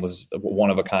think Cam was a one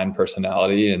of a kind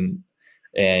personality,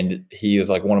 and he is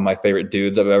like one of my favorite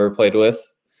dudes I've ever played with.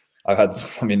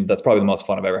 That's probably the most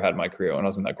fun I've ever had in my career when I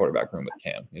was in that quarterback room with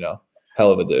Cam, you know,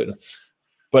 hell of a dude.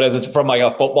 But as it's from like a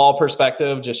football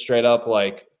perspective, just straight up,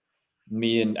 like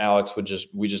me and Alex we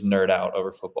just nerd out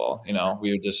over football. You know,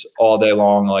 we would just all day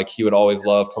long, like he would always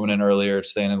love coming in earlier,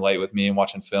 staying in late with me and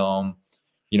watching film.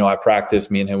 You know, I practice,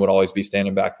 me and him would always be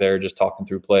standing back there, just talking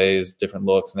through plays, different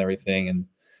looks and everything.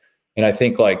 And I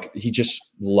think like he just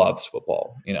loves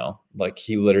football, you know, like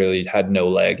he literally had no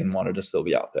leg and wanted to still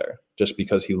be out there just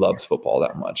because he loves football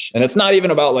that much. And it's not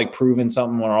even about like proving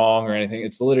something wrong or anything.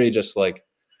 It's literally just like,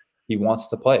 he wants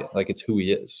to play. Like it's who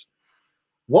he is.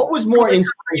 What was more inspirational?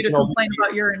 You to complain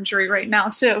about your injury right now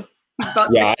too.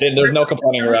 There's no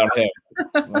complaining around him.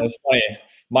 It's funny.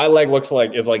 My leg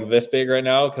is like this big right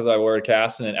now because I wear a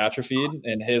cast and it atrophied,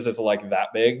 and his is like that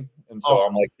big. And so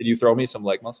I'm like, did you throw me some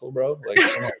leg muscle, bro? Like,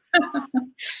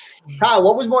 Kyle,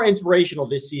 what was more inspirational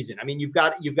this season? I mean, you've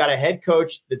got a head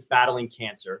coach that's battling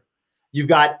cancer. You've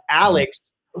got Alex,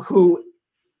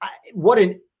 what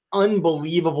an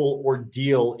unbelievable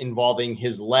ordeal involving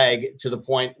his leg, to the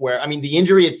point where, I mean, the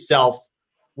injury itself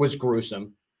was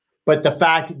gruesome. But the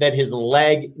fact that his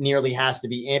leg nearly has to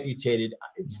be amputated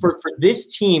for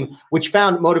this team, which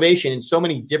found motivation in so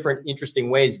many different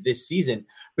interesting ways this season,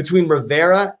 between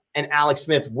Rivera and Alex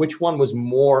Smith, which one was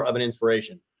more of an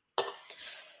inspiration?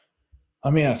 I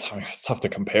mean, it's tough to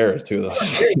compare to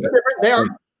those. They are.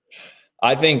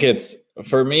 I think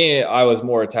for me, I was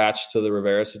more attached to the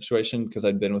Rivera situation because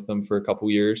I'd been with him for a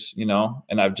couple years,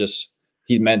 and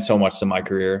he meant so much to my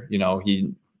career.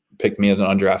 He picked me as an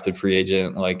undrafted free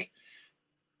agent, like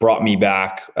brought me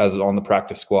back as on the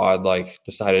practice squad, like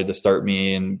decided to start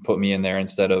me and put me in there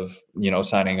instead of,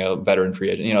 signing a veteran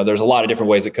free agent. There's a lot of different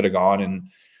ways it could have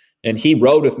gone. And he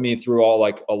rode with me through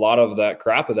a lot of that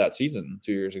crap of that season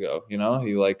 2 years ago.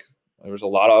 There was a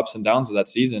lot of ups and downs of that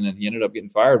season, and he ended up getting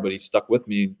fired, but he stuck with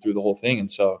me through the whole thing.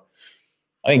 And so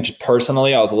I think just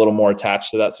personally, I was a little more attached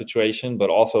to that situation,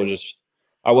 but also just,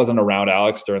 I wasn't around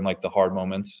Alex during like the hard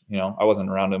moments. I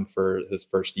wasn't around him for his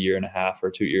first year and a half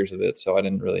or 2 years of it. So I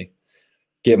didn't really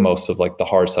get most of like the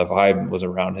hard stuff. I was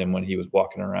around him when he was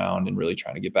walking around and really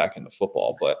trying to get back into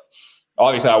football. But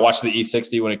obviously I watched the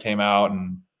E60 when it came out,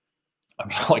 and I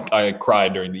mean, like I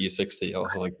cried during the E60. I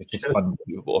was like, this is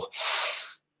unbelievable.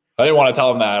 I didn't want to tell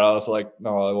him that. I was like,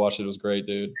 no, I watched it. It was great,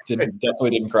 dude.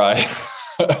 Definitely didn't cry.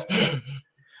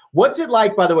 What's it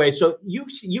like, by the way? So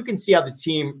you can see how the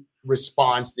team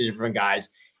responds to different guys.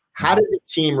 How did the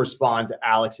team respond to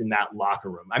Alex in that locker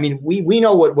room? I mean, we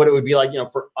know what it would be like,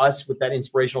 for us with that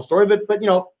inspirational story, but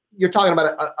you're talking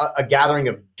about a gathering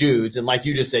of dudes, and like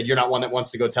you just said, you're not one that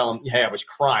wants to go tell them, hey, I was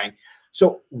crying.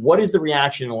 So what is the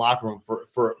reaction in the locker room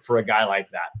for a guy like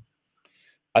that?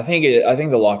 I think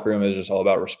the locker room is just all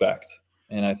about respect,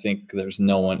 and I think there's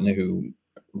no one who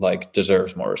like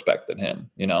deserves more respect than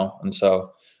him, And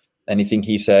so anything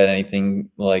he said, anything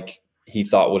like he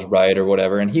thought was right or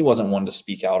whatever, and he wasn't one to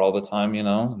speak out all the time,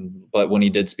 But when he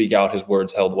did speak out, his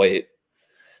words held weight.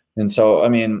 And so, I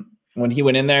mean, when he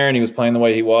went in there and he was playing the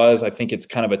way he was, I think it's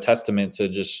kind of a testament to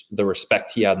just the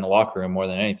respect he had in the locker room more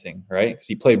than anything, right? Because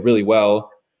he played really well,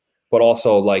 but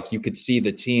also like you could see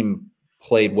the team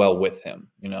played well with him.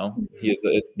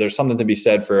 There's something to be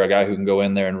said for a guy who can go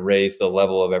in there and raise the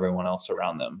level of everyone else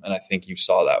around them. And I think you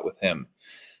saw that with him.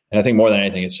 And I think more than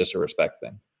anything, it's just a respect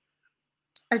thing.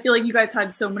 I feel like you guys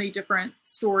had so many different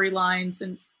storylines,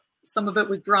 and some of it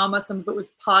was drama, some of it was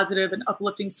positive and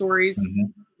uplifting stories.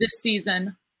 This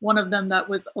season, one of them that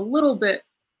was a little bit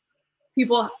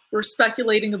people were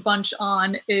speculating a bunch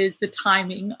on is the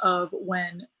timing of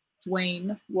when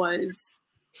Dwayne was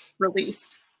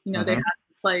released. They had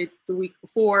to play the week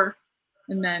before,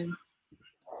 and then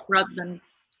rather than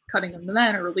cutting him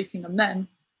then or releasing him then,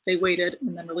 they waited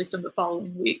and then released him the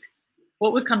following week.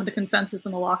 What was kind of the consensus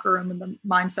in the locker room and the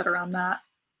mindset around that?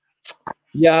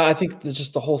 Yeah, I think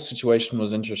just the whole situation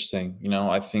was interesting.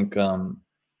 I think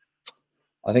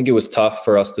it was tough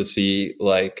for us to see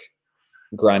like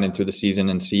grinding through the season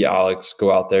and see Alex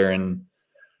go out there and,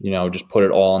 just put it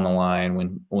all on the line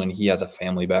when he has a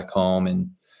family back home,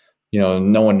 and,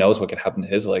 no one knows what could happen to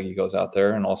his leg. He goes out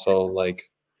there, and also like,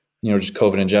 just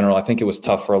COVID in general. I think it was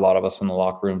tough for a lot of us in the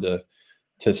locker room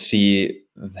to see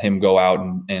him go out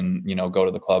and go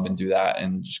to the club and do that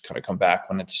and just kind of come back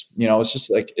when it's, it's just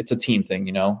like, it's a team thing,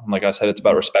 And like I said, it's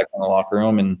about respect in the locker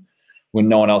room. And when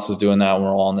no one else is doing that,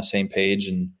 we're all on the same page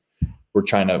and we're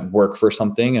trying to work for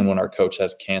something. And when our coach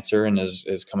has cancer and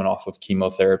is coming off of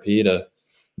chemotherapy, to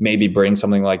maybe bring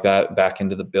something like that back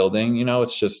into the building,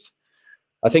 it's just,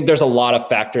 I think there's a lot of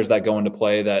factors that go into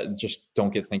play that just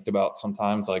don't get think about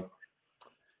sometimes.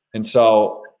 And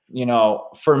so,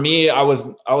 for me, I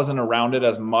wasn't around it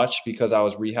as much because I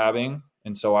was rehabbing.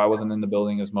 And so I wasn't in the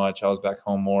building as much. I was back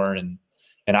home more, and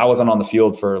I wasn't on the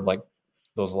field for like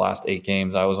those last 8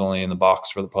 games. I was only in the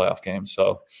box for the playoff game.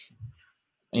 So,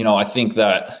 I think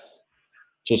that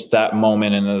just that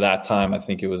moment and at that time, I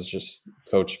think it was just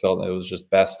coach felt it was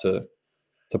just best to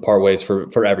part ways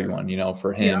for everyone,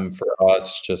 for him, for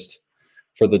us, just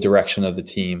for the direction of the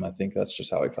team. I think that's just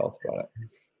how I felt about it.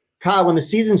 Kyle, when the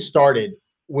season started,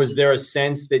 was there a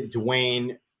sense that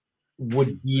Dwayne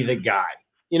would be the guy?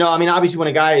 Obviously when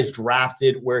a guy is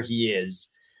drafted where he is,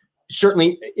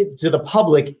 certainly to the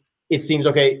public, it seems,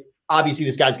 okay, obviously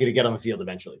this guy's going to get on the field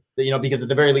eventually, because at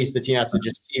the very least, the team has to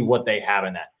just see what they have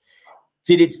in that.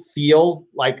 Did it feel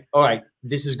like, all right,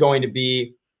 this is going to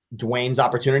be Dwayne's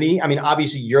opportunity? I mean,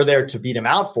 obviously you're there to beat him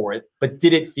out for it, but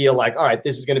did it feel like, all right,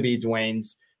 this is going to be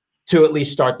Dwayne's to at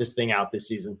least start this thing out this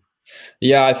season?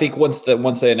 Yeah, I think once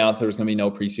they announced there was going to be no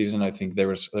preseason, I think there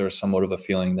was somewhat of a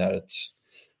feeling that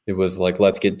it was like,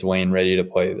 let's get Dwayne ready to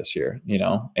play this year,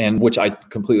 and which I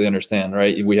completely understand,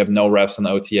 right? We have no reps in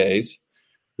the OTAs.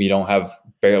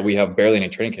 We have barely any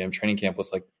training camp. Training camp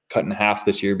was like cut in half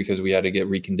this year because we had to get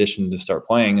reconditioned to start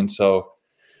playing. And so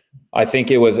I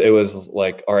think it was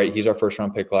like, all right, he's our first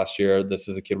round pick last year. This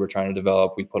is a kid we're trying to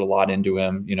develop. We put a lot into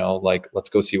him, like, let's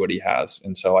go see what he has.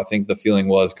 And so I think the feeling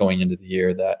was going into the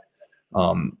year that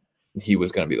he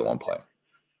was going to be the one playing.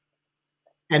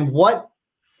 And what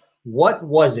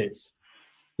was it?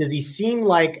 Does he seem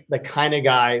like the kind of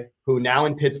guy who now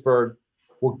in Pittsburgh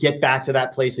will get back to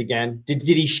that place again? Did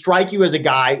he strike you as a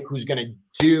guy who's going to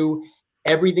do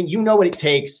everything? You know what it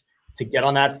takes to get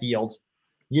on that field.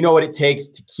 You know what it takes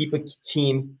to keep a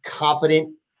team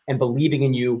confident and believing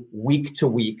in you week to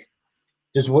week.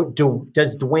 Does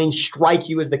Dwayne strike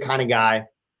you as the kind of guy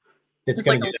that's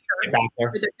going to get back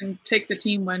there? That can take the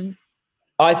team when.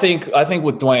 I think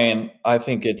with Dwayne, I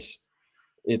think it's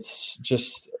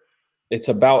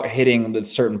about hitting the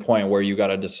certain point where you got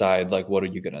to decide, like, what are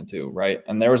you going to do, right?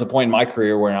 And there was a point in my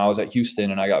career where I was at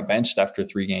Houston and I got benched after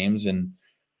 3 games and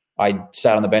I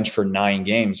sat on the bench for 9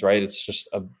 games, right? It's just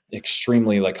an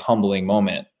extremely like humbling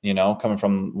moment, coming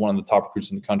from one of the top recruits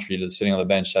in the country to sitting on the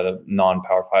bench at a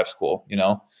non-Power 5 school,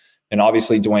 And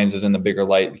obviously Dwayne's is in the bigger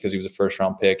light because he was a first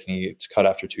round pick and he gets cut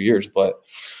after 2 years. But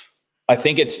I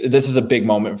think this is a big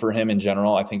moment for him in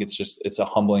general. I think it's a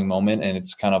humbling moment and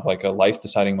it's kind of like a life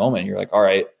deciding moment. You're like, all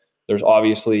right, there's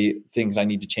obviously things I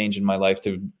need to change in my life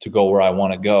to go where I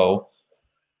want to go.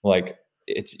 Like,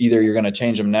 it's either you're going to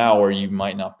change them now or you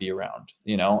might not be around,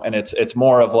 and it's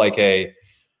more of like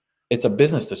it's a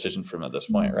business decision for him at this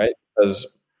point, right?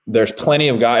 Because there's plenty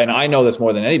of guys, and I know this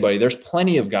more than anybody, there's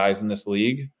plenty of guys in this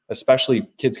league, especially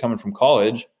kids coming from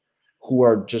college, who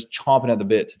are just chomping at the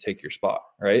bit to take your spot,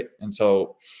 right? And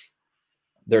so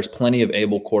there's plenty of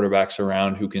able quarterbacks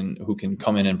around who can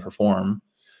come in and perform.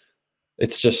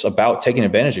 It's just about taking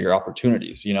advantage of your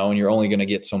opportunities, and you're only going to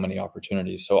get so many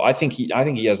opportunities. So I think he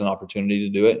has an opportunity to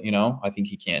do it. I think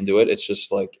he can do it. It's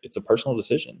just like, it's a personal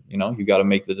decision. You got to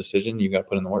make the decision. You got to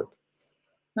put in the work.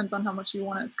 Depends on how much you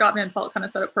want it. Scott Van Pelt kind of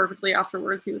said it perfectly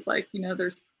afterwards. He was like,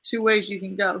 there's 2 ways you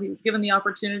can go. He was given the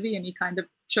opportunity and he kind of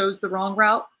chose the wrong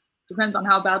route. Depends on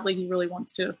how badly he really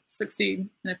wants to succeed.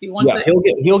 And if he wants it,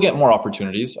 he'll get more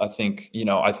opportunities. I think,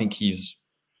 I think he's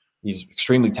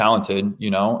extremely talented,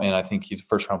 and I think he's a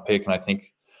first round pick. And I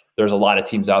think there's a lot of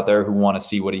teams out there who want to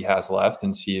see what he has left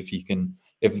and see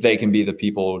if they can be the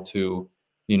people to,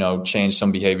 change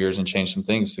some behaviors and change some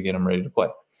things to get him ready to play.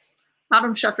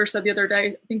 Adam Schefter said the other day,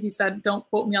 I think he said, don't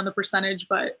quote me on the percentage,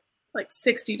 but like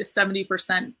 60 to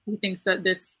 70%, he thinks that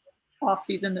this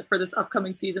offseason, that for this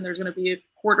upcoming season, there's going to be a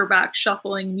quarterback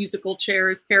shuffling, musical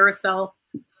chairs, carousel.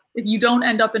 If you don't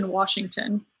end up in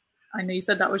Washington, I know you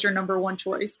said that was your number 1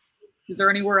 choice. Is there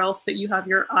anywhere else that you have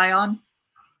your eye on?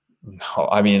 No,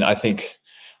 I mean, I think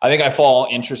I fall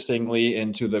interestingly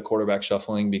into the quarterback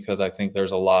shuffling because I think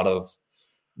there's a lot of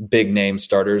big name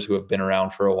starters who have been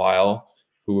around for a while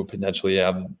who would potentially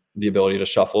have the ability to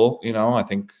shuffle. I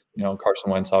think,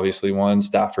 Carson Wentz obviously won.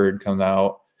 Stafford comes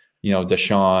out,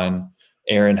 Deshaun,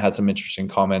 Aaron had some interesting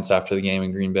comments after the game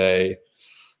in Green Bay.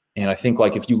 And I think,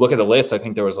 like, if you look at the list, I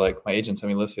think there was, like, my agent sent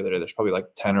me a list the other day. There's probably like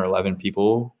 10 or 11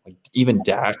 people, like even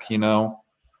Dak,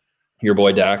 your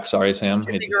boy Dak. Sorry, Sam.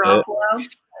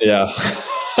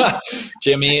 Yeah.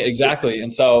 Jimmy. Exactly.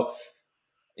 And so,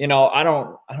 I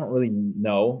don't really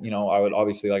know, I would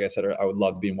obviously, like I said, I would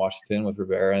love to be in Washington with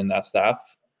Rivera and that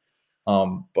staff.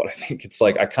 But I think it's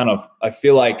like, I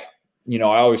feel like, I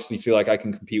obviously feel like I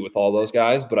can compete with all those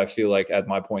guys, but I feel like at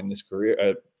this point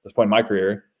in my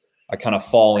career, I kind of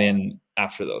fall in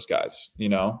after those guys,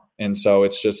 And so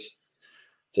it's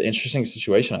an interesting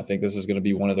situation. I think this is going to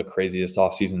be one of the craziest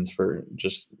off seasons for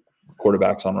just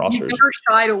quarterbacks on rosters. You never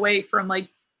shied away from like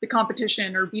the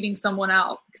competition or beating someone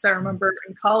out, because I remember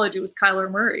in college, it was Kyler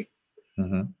Murray.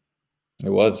 Mm-hmm. It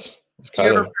was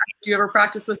Kyler. Do you ever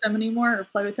practice with him anymore or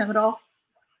play with him at all?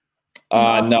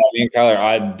 No, me and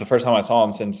Kyler, the first time I saw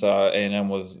him since A&M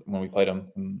was when we played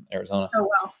him in Arizona. Oh,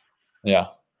 wow. Yeah.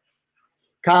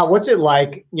 Kyle, what's it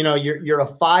like? You're a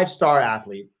 5-star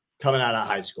athlete coming out of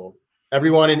high school.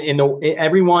 Everyone in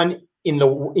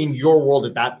your world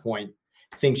at that point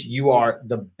thinks you are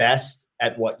the best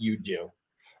at what you do.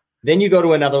 Then you go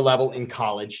to another level in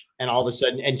college, and all of a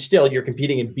sudden, and still you're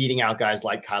competing and beating out guys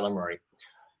like Kyler Murray.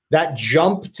 That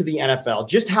jump to the NFL,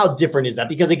 just how different is that?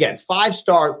 Because again,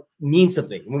 5-star means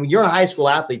something. When you're a high school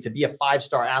athlete, to be a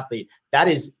 5-star athlete, that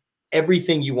is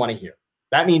everything you want to hear.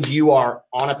 That means you are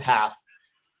on a path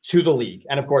to the league.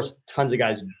 And of course, tons of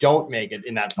guys don't make it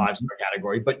in that 5-star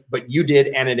category, but you did,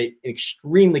 and in an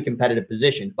extremely competitive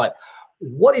position. But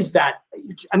what is that?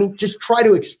 I mean, just try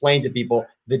to explain to people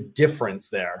the difference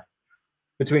there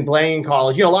between playing in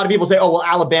college. A lot of people say, oh, well,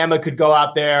 Alabama could go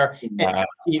out there and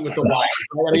compete with the Lions.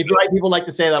 Right? I mean, people like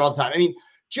to say that all the time. I mean,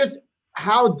 just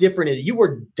how different is it? You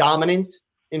were dominant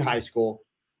in high school.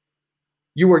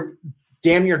 You were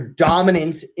damn near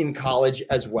dominant in college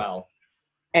as well.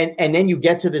 And then you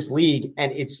get to this league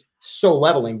and it's so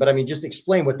leveling. But I mean, just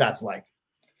explain what that's like.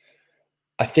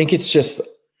 I think it's just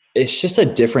a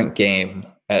different game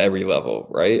at every level,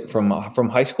 right? From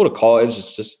high school to college,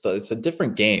 it's a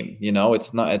different game.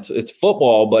 It's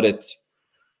football, but it's,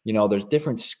 there's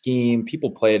different scheme.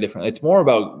 People play it differently. It's more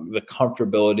about the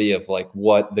comfortability of like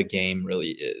what the game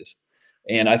really is.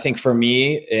 And I think for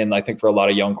me, and I think for a lot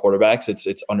of young quarterbacks,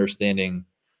 it's understanding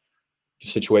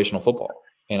situational football.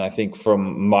 And I think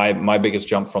from my biggest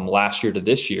jump from last year to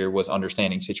this year was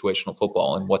understanding situational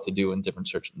football and what to do in different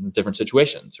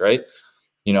situations, right?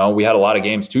 We had a lot of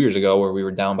games 2 years ago where we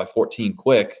were down by 14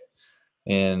 quick,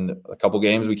 and a couple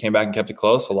games we came back and kept it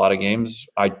close. A lot of games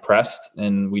I pressed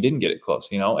and we didn't get it close,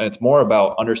 and it's more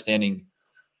about understanding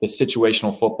the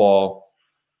situational football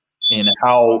and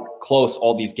how close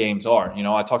all these games are.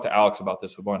 I talked to Alex about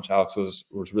this a bunch. Alex was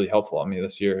really helpful on me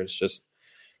this year. It's just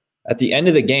at the end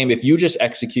of the game, if you just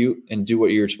execute and do what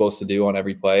you're supposed to do on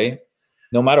every play,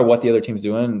 no matter what the other team's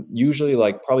doing, usually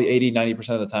like probably 80-90%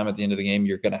 of the time at the end of the game,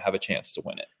 you're going to have a chance to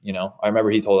win it. I remember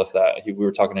he told us that. We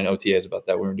were talking in OTAs about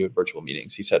that. We were doing virtual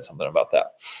meetings. He said something about that.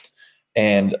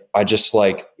 And I just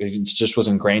it just was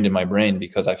ingrained in my brain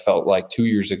because I felt like 2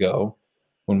 years ago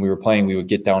when we were playing, we would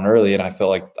get down early and I felt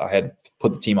like I had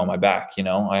put the team on my back.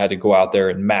 I had to go out there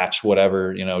and match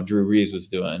whatever, Drew Brees was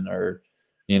doing or,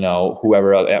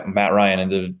 whoever, Matt Ryan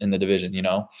in the division,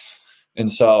 And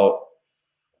so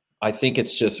I think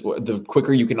it's just the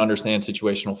quicker you can understand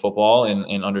situational football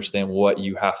and understand what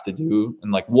you have to do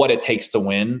and like what it takes to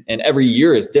win. And every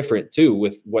year is different too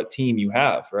with what team you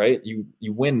have, right? You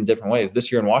win in different ways.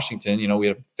 This year in Washington, we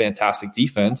had a fantastic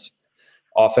defense.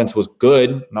 Offense was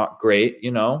good, not great.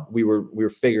 We were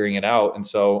figuring it out. And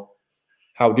so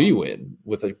how do you win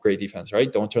with a great defense,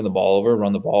 right? Don't turn the ball over,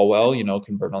 run the ball well,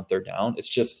 convert on third down. It's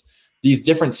just these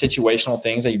different situational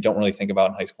things that you don't really think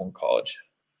about in high school and college.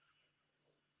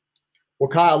 Well,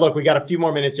 Kyle, look, we got a few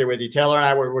more minutes here with you. Taylor and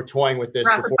I we're toying with this.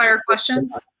 Rapid fire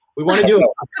questions. We want to do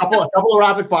a couple of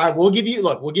rapid fire. We'll give you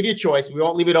a choice. We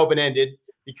won't leave it open ended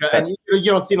because and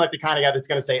you don't seem like the kind of guy that's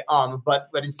going to say but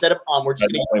instead of we're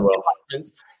just going to give you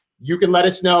questions. You can let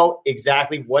us know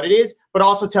exactly what it is, but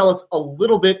also tell us a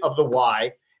little bit of the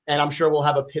why. And I'm sure we'll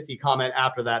have a pithy comment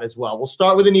after that as well. We'll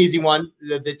start with an easy one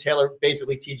that Taylor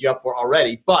basically teed you up for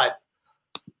already. But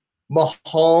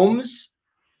Mahomes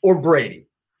or Brady?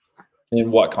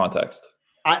 In what context?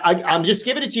 I'm just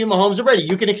giving it to you, Mahomes or Brady.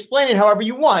 You can explain it however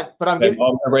you want, but I'm giving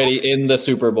Mahomes or Brady in the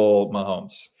Super Bowl,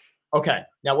 Mahomes. Okay.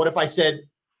 Now, what if I said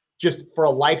just for a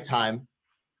lifetime,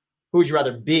 who would you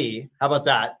rather be? How about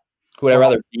that? Who would I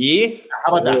rather be?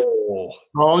 How about that?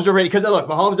 Mahomes or Brady? Because look,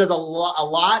 Mahomes has a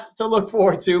lot to look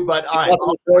forward to, but all right.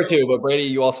 Look forward to, but Brady,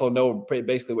 you also know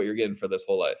basically what you're getting for this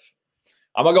whole life.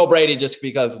 I'm gonna go Brady just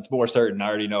because it's more certain. I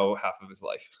already know half of his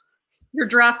life. You're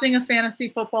drafting a fantasy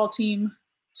football team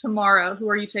tomorrow. Who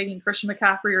are you taking, Christian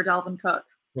McCaffrey or Dalvin Cook?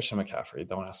 Christian McCaffrey.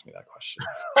 Don't ask me that question.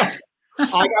 I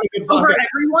got a good over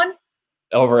everyone.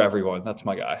 Over everyone. That's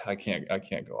my guy. I can't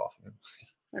go off of him.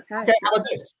 Okay. How about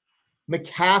this?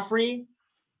 McCaffrey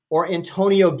or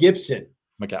Antonio Gibson?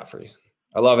 McCaffrey.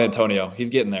 I love Antonio. He's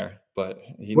getting there, but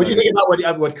what do you think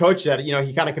about what Coach said?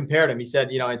 He kind of compared him. He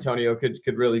said, Antonio could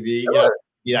really be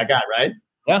that guy, right?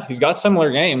 Yeah, he's got similar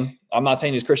game. I'm not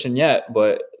saying he's Christian yet,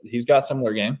 but he's got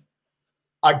similar game.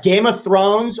 Game of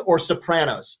Thrones or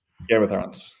Sopranos? Game of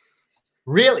Thrones.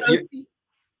 Really?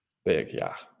 Big,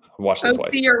 yeah. I watched it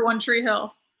twice. OC or One Tree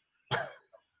Hill?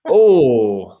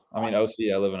 Oh, I mean,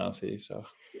 OC. I live in OC, so.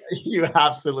 You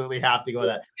absolutely have to go with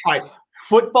that. All right.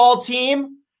 Football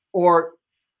team or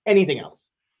anything else?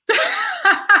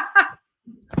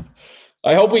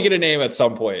 I hope we get a name at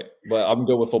some point, but I'm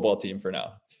good with football team for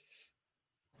now.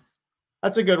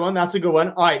 That's a good one. All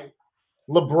right.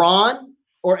 LeBron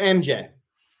or MJ?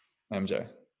 MJ.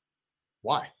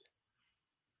 Why?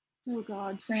 Oh,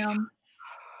 God, Sam.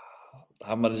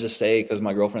 I'm going to just say because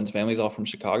my girlfriend's family's all from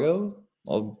Chicago.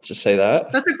 I'll just say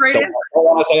that. That's a great answer. I don't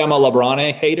want to say I'm a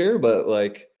LeBron hater, but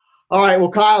like. All right. Well,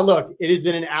 Kyle, look, it has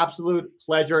been an absolute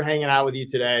pleasure hanging out with you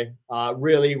today.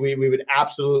 Really, we would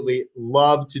absolutely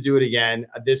love to do it again.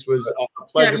 This was a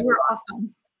pleasure. Yeah, you were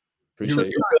awesome. Appreciate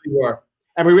you. Really were.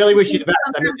 And we really wish you the best.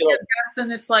 Sometimes we have guests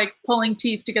and it's like pulling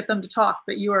teeth to get them to talk,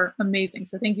 but you are amazing.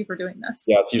 So thank you for doing this.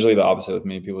 Yeah, it's usually the opposite with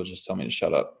me. People just tell me to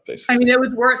shut up, basically. I mean, it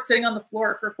was worth sitting on the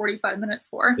floor for 45 minutes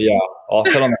for. Yeah, I'll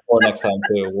sit on the floor next time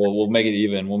too. We'll make it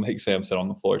even. We'll make Sam sit on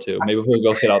the floor too. Maybe we'll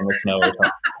go sit out in the snow or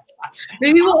something.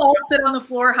 Maybe we'll all sit on the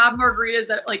floor, have margaritas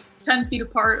at like 10 feet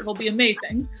apart. It'll be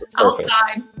amazing. Perfect.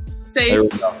 Outside, safe. There we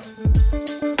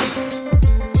go.